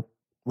feel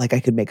like I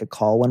could make a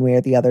call one way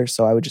or the other.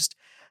 So I would just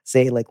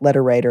say like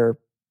letter writer,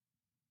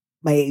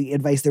 my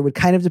advice there would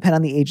kind of depend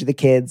on the age of the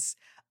kids.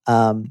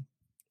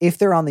 If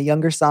they're on the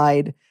younger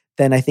side,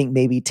 then I think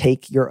maybe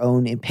take your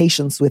own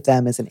impatience with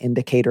them as an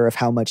indicator of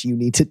how much you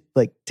need to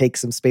like take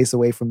some space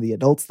away from the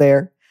adults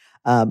there.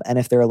 And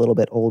if they're a little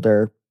bit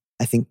older,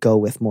 I think go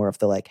with more of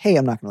the like, hey,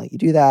 I'm not going to let you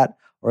do that.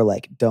 Or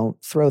like, don't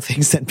throw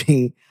things at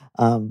me.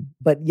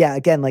 But yeah,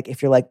 again, like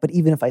if you're like, but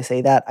even if I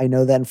say that, I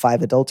know then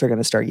 5 adults are going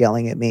to start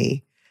yelling at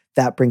me.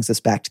 That brings us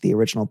back to the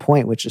original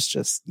point, which is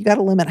just, you got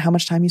to limit how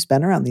much time you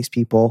spend around these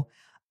people.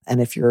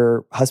 And if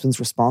your husband's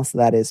response to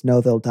that is,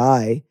 no, they'll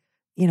die,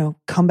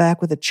 come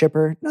back with a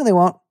chipper. No, they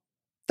won't.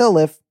 They'll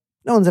live.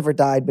 No one's ever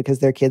died because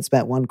their kid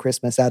spent one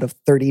Christmas out of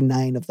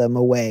 39 of them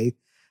away.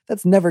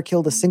 That's never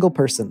killed a single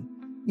person.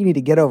 You need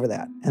to get over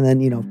that. And then,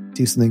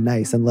 do something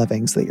nice and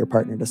loving so that your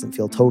partner doesn't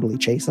feel totally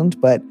chastened.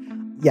 But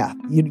yeah,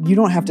 you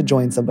don't have to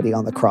join somebody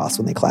on the cross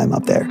when they climb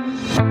up there.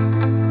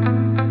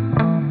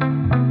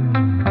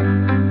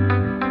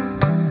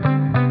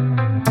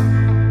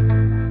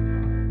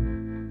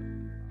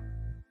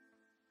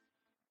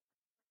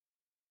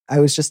 I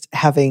was just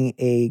having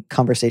a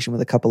conversation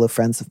with a couple of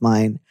friends of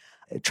mine,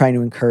 trying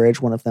to encourage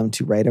one of them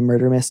to write a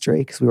murder mystery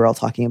because we were all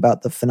talking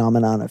about the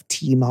phenomenon of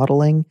tea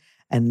modeling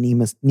and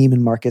Neiman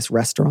Marcus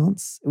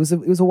restaurants. It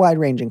was a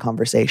wide-ranging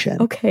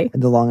conversation. Okay.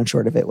 And the long and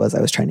short of it was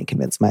I was trying to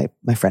convince my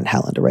friend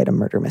Helen to write a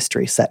murder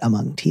mystery set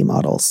among tea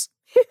models.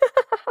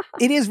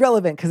 It is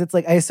relevant because it's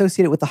like I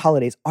associate it with the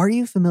holidays. Are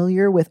you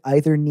familiar with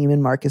either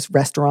Neiman Marcus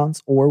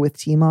restaurants or with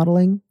tea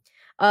modeling?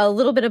 A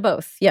little bit of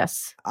both,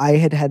 yes. I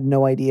had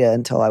no idea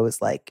until I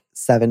was like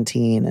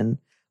 17, and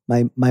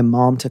my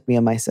mom took me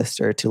and my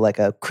sister to like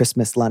a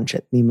Christmas lunch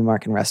at Neiman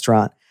Marcus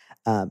restaurant.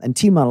 And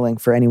tea modeling,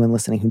 for anyone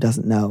listening who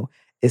doesn't know,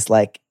 is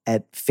like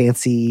at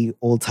fancy,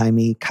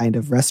 old-timey kind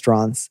of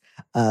restaurants,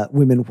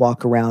 women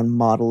walk around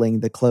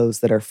modeling the clothes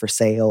that are for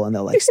sale, and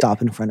they'll like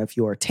stop in front of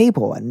your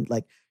table and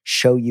like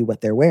show you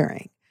what they're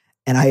wearing.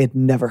 And I had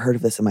never heard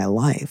of this in my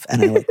life.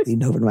 And I like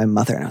leaned over to my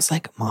mother and I was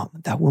like, Mom,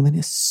 that woman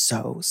is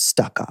so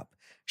stuck up.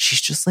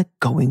 She's just like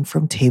going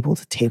from table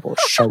to table,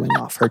 showing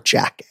off her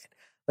jacket.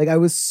 Like I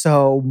was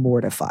so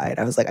mortified.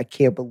 I was like, I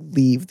can't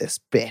believe this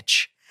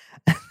bitch.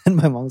 And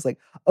my mom was like,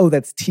 oh,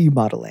 that's tea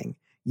modeling.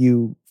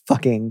 You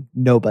fucking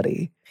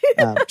nobody.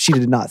 She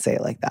did not say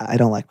it like that. I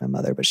don't like my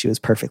mother, but she was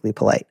perfectly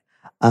polite.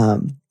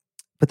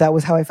 But that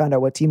was how I found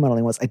out what tea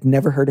modeling was. I'd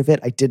never heard of it.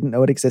 I didn't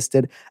know it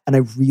existed. And I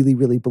really,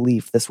 really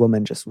believed this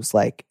woman just was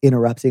like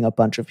interrupting a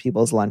bunch of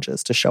people's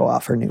lunches to show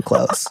off her new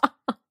clothes.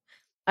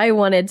 I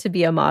wanted to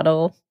be a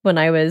model when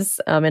I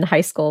was in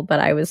high school, but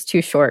I was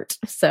too short.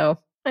 So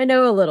I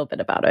know a little bit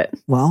about it.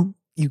 Well,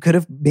 you could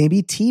have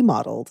maybe tea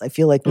modeled. I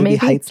feel like maybe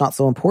height's not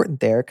so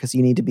important there because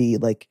you need to be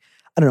like,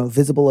 I don't know,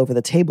 visible over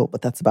the table,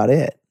 but that's about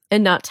it.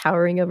 And not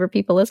towering over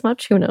people as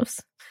much. Who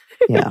knows?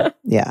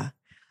 Yeah.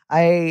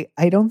 I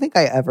don't think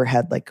I ever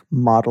had like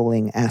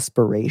modeling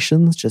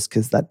aspirations just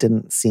because that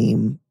didn't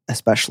seem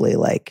especially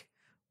like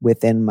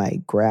within my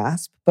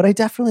grasp. But I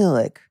definitely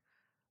like,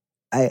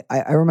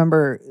 I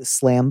remember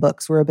slam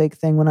books were a big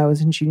thing when I was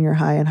in junior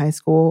high and high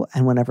school.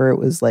 And whenever it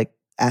was like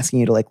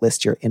asking you to like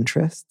list your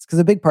interests, because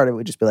a big part of it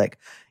would just be like,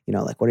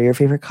 like what are your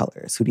favorite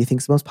colors? Who do you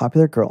think is the most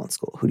popular girl in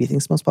school? Who do you think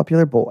is the most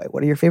popular boy?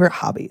 What are your favorite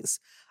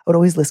hobbies? I would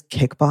always list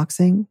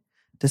kickboxing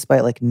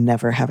despite like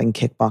never having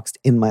kickboxed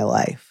in my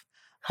life.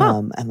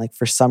 And like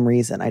for some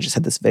reason, I just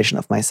had this vision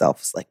of myself.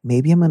 It's like,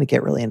 maybe I'm going to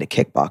get really into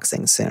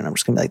kickboxing soon. I'm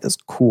just going to be like this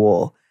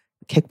cool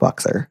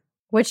kickboxer.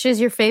 Which is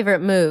your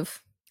favorite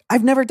move?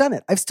 I've never done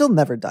it. I've still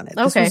never done it.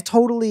 Okay. This was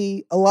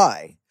totally a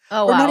lie.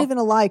 Oh, or wow. Not even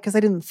a lie because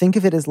I didn't think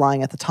of it as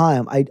lying at the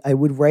time. I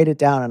would write it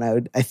down and I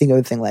would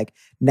think like,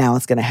 now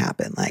it's going to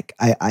happen. Like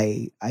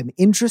I'm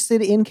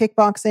interested in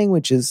kickboxing,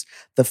 which is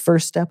the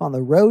first step on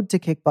the road to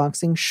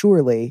kickboxing,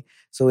 surely.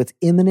 So it's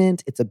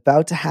imminent. It's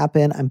about to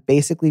happen. I'm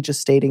basically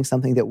just stating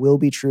something that will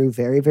be true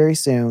very, very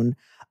soon,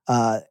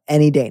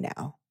 any day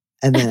now.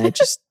 And then I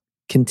just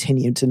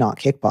continued to not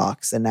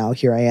kickbox. And now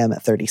here I am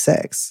at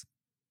 36.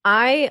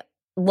 I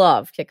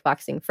love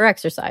kickboxing for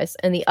exercise,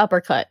 and the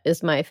uppercut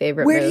is my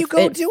favorite Where move. Do you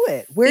go do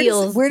it? Where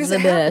does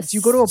it happen? Do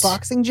you go to a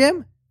boxing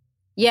gym?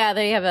 Yeah,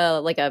 they have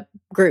a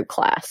group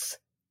class.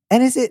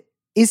 And is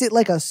it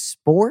like a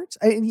sport?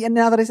 And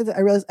now that I said that,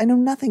 I realize I know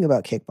nothing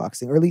about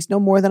kickboxing, or at least no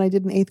more than I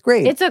did in 8th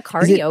grade. It's a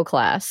cardio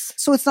class.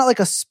 So it's not like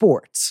a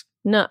sport.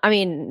 No, I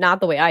mean, not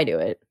the way I do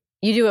it.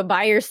 You do it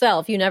by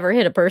yourself. You never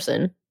hit a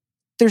person.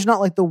 there's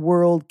not like the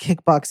world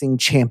kickboxing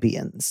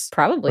champions.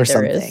 Probably or there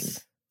something.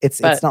 is.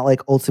 It's not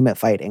like ultimate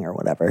fighting or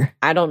whatever.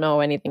 I don't know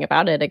anything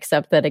about it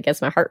except that it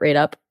gets my heart rate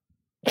up.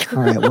 All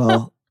right,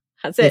 well,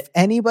 that's it. If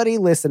anybody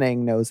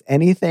listening knows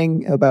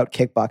anything about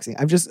kickboxing,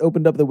 I've just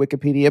opened up the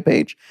Wikipedia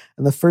page,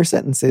 and the first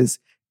sentence is,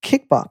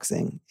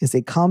 kickboxing is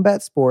a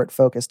combat sport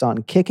focused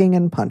on kicking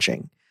and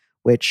punching,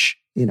 which,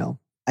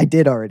 I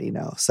did already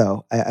know.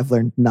 So I've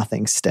learned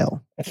nothing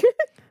still.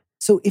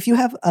 So if you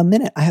have a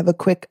minute, I have a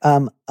quick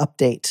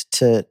update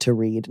to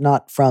read,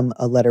 not from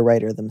a letter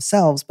writer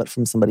themselves, but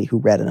from somebody who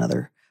read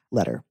another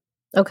letter.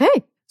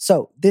 Okay.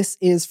 So this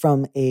is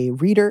from a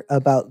reader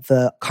about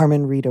the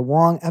Carmen Rita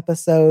Wong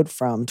episode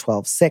from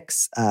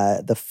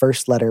 12/6, the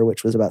first letter,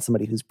 which was about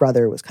somebody whose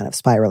brother was kind of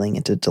spiraling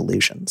into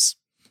delusions.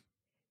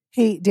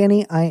 Hey,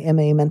 Danny, I am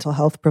a mental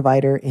health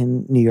provider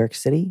in New York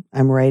City.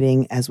 I'm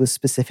writing as was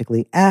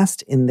specifically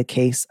asked in the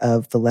case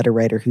of the letter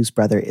writer whose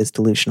brother is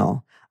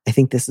delusional. I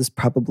think this is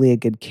probably a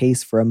good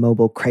case for a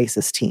mobile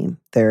crisis team.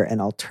 They're an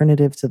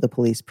alternative to the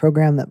police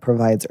program that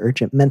provides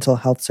urgent mental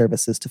health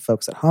services to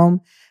folks at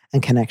home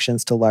and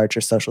connections to larger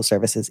social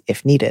services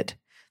if needed.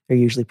 They're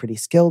usually pretty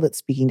skilled at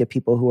speaking to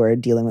people who are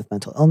dealing with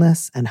mental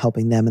illness and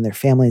helping them and their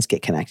families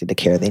get connected to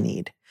care they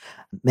need.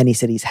 Many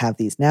cities have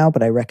these now,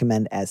 but I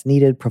recommend as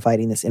needed,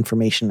 providing this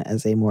information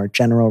as a more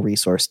general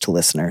resource to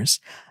listeners.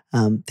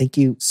 Thank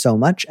you so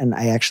much. And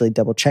I actually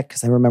double checked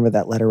because I remember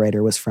that letter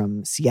writer was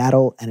from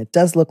Seattle, and it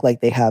does look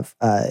like they have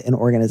an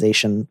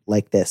organization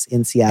like this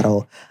in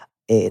Seattle.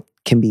 It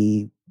can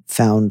be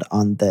found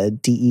on the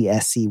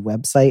DESC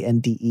website,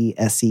 and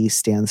DESC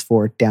stands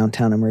for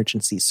Downtown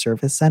Emergency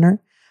Service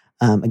Center.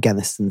 Again,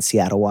 this is in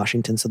Seattle,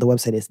 Washington. So the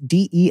website is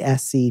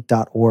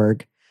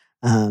DESC.org,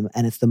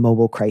 and it's the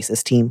Mobile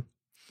Crisis Team.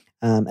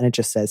 And it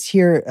just says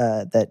here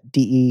that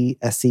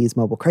DESC's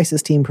Mobile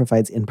Crisis Team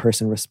provides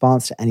in-person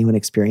response to anyone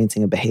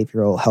experiencing a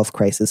behavioral health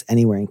crisis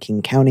anywhere in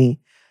King County.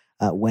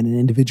 When an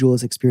individual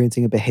is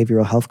experiencing a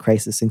behavioral health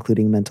crisis,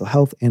 including mental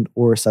health and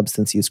or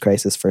substance use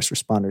crisis, first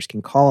responders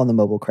can call on the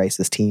Mobile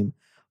Crisis Team,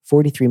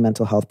 43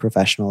 mental health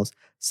professionals,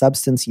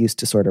 substance use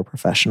disorder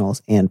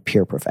professionals, and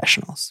peer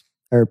professionals.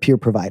 Or peer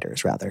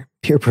providers, rather.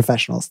 Peer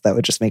professionals. That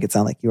would just make it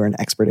sound like you are an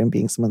expert in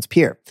being someone's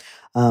peer.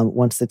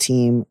 Once the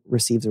team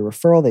receives a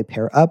referral, they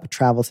pair up,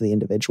 travel to the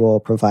individual,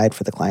 provide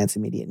for the client's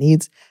immediate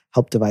needs,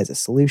 help devise a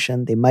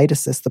solution. They might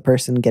assist the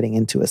person getting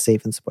into a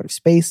safe and supportive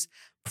space,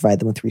 provide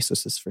them with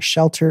resources for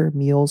shelter,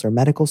 meals, or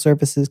medical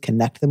services,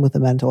 connect them with a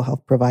mental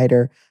health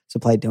provider,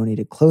 supply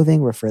donated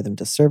clothing, refer them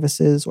to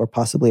services, or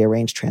possibly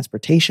arrange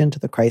transportation to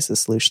the Crisis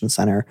Solution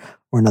Center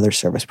or another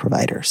service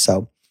provider.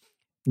 So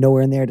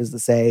nowhere in there does it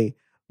say,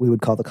 we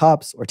would call the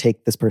cops or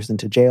take this person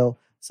to jail.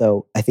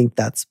 So I think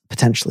that's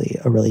potentially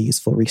a really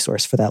useful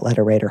resource for that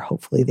letter writer.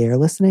 Hopefully they are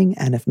listening.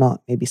 And if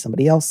not, maybe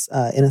somebody else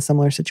in a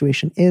similar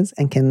situation is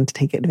and can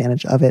take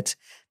advantage of it.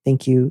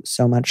 Thank you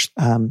so much,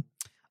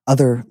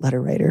 other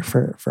letter writer,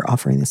 for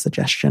offering the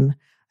suggestion.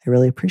 I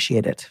really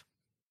appreciate it.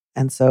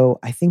 And so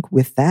I think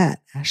with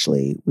that,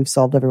 Ashley, we've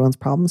solved everyone's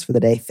problems for the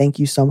day. Thank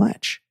you so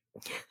much.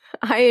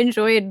 I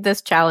enjoyed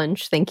this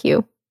challenge. Thank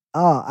you.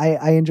 Oh,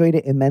 I enjoyed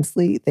it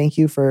immensely. Thank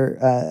you for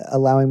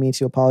allowing me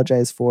to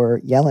apologize for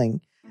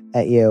yelling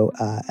at you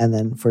and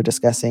then for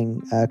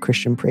discussing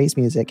Christian praise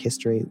music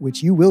history,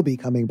 which you will be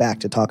coming back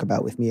to talk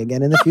about with me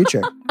again in the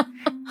future.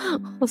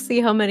 We'll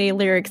see how many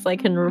lyrics I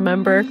can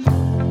remember.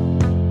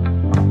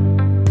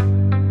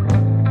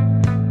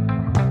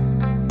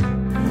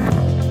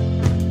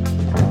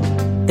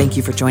 Thank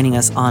you for joining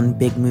us on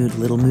Big Mood,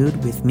 Little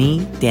Mood with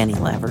me, Danny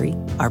Lavery.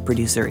 Our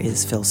producer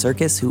is Phil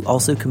Circus, who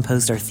also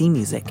composed our theme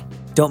music.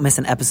 Don't miss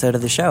an episode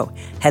of the show.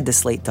 Head to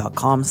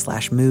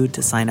slate.com/mood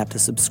to sign up to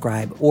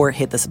subscribe or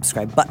hit the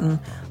subscribe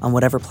button on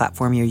whatever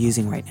platform you're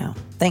using right now.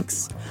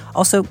 Thanks.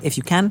 Also, if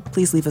you can,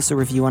 please leave us a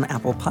review on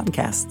Apple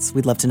Podcasts.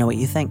 We'd love to know what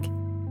you think.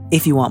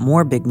 If you want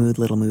more Big Mood,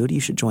 Little Mood, you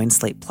should join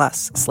Slate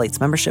Plus, Slate's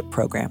membership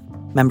program.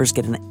 Members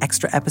get an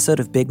extra episode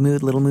of Big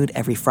Mood, Little Mood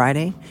every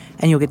Friday,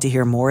 and you'll get to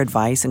hear more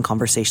advice and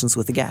conversations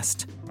with a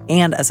guest.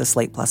 And as a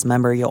Slate Plus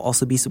member, you'll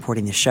also be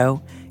supporting the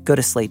show. Go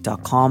to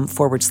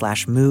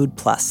slate.com/mood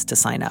plus to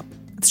sign up.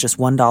 It's just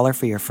 $1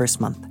 for your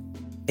first month.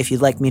 If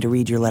you'd like me to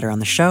read your letter on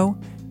the show,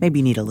 maybe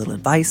you need a little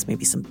advice,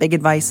 maybe some big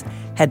advice,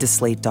 head to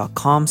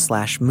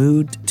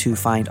slate.com/mood to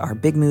find our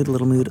Big Mood,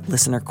 Little Mood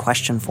listener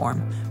question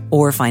form,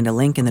 or find a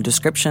link in the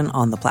description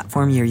on the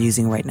platform you're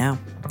using right now.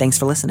 Thanks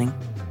for listening.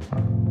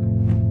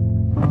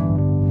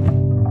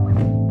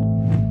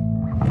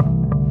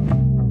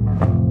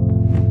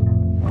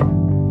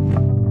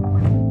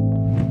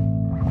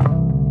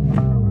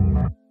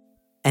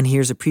 And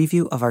here's a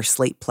preview of our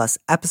Slate Plus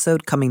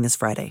episode coming this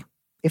Friday.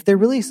 If they're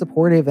really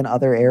supportive in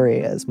other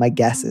areas, my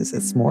guess is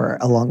it's more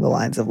along the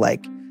lines of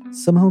like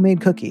some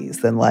homemade cookies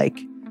than like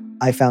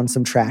I found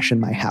some trash in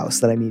my house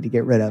that I need to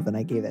get rid of and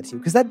I gave that to you.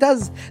 Because that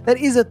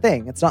is a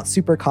thing. It's not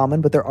super common,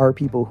 but there are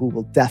people who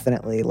will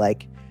definitely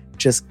like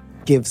just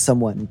give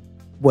someone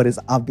what is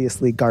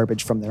obviously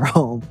garbage from their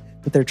home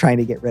that they're trying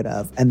to get rid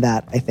of. And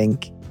that, I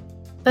think,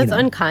 That's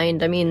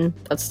unkind. I mean,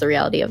 that's the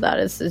reality of that.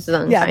 Is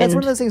unkind. Yeah, that's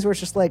one of those things where it's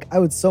just like, I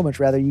would so much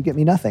rather you get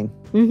me nothing.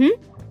 Mm-hmm.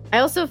 I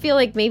also feel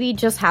like maybe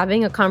just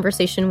having a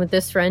conversation with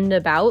this friend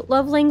about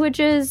love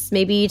languages,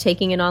 maybe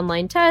taking an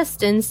online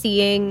test and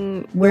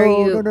seeing where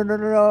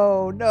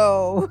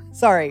No.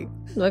 Sorry.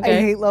 Okay.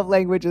 I hate love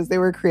languages. They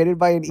were created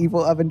by an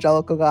evil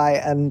evangelical guy,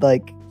 and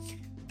like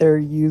they're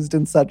used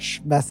in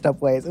such messed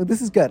up ways. Oh,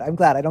 this is good. I'm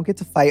glad I don't get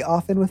to fight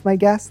often with my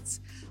guests.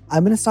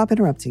 I'm going to stop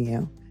interrupting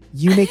you.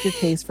 You make your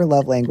case for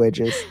love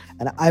languages,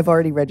 and I've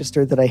already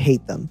registered that I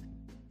hate them.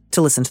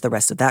 To listen to the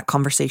rest of that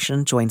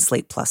conversation, join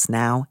Slate Plus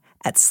now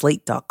at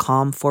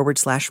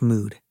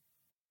slate.com/mood.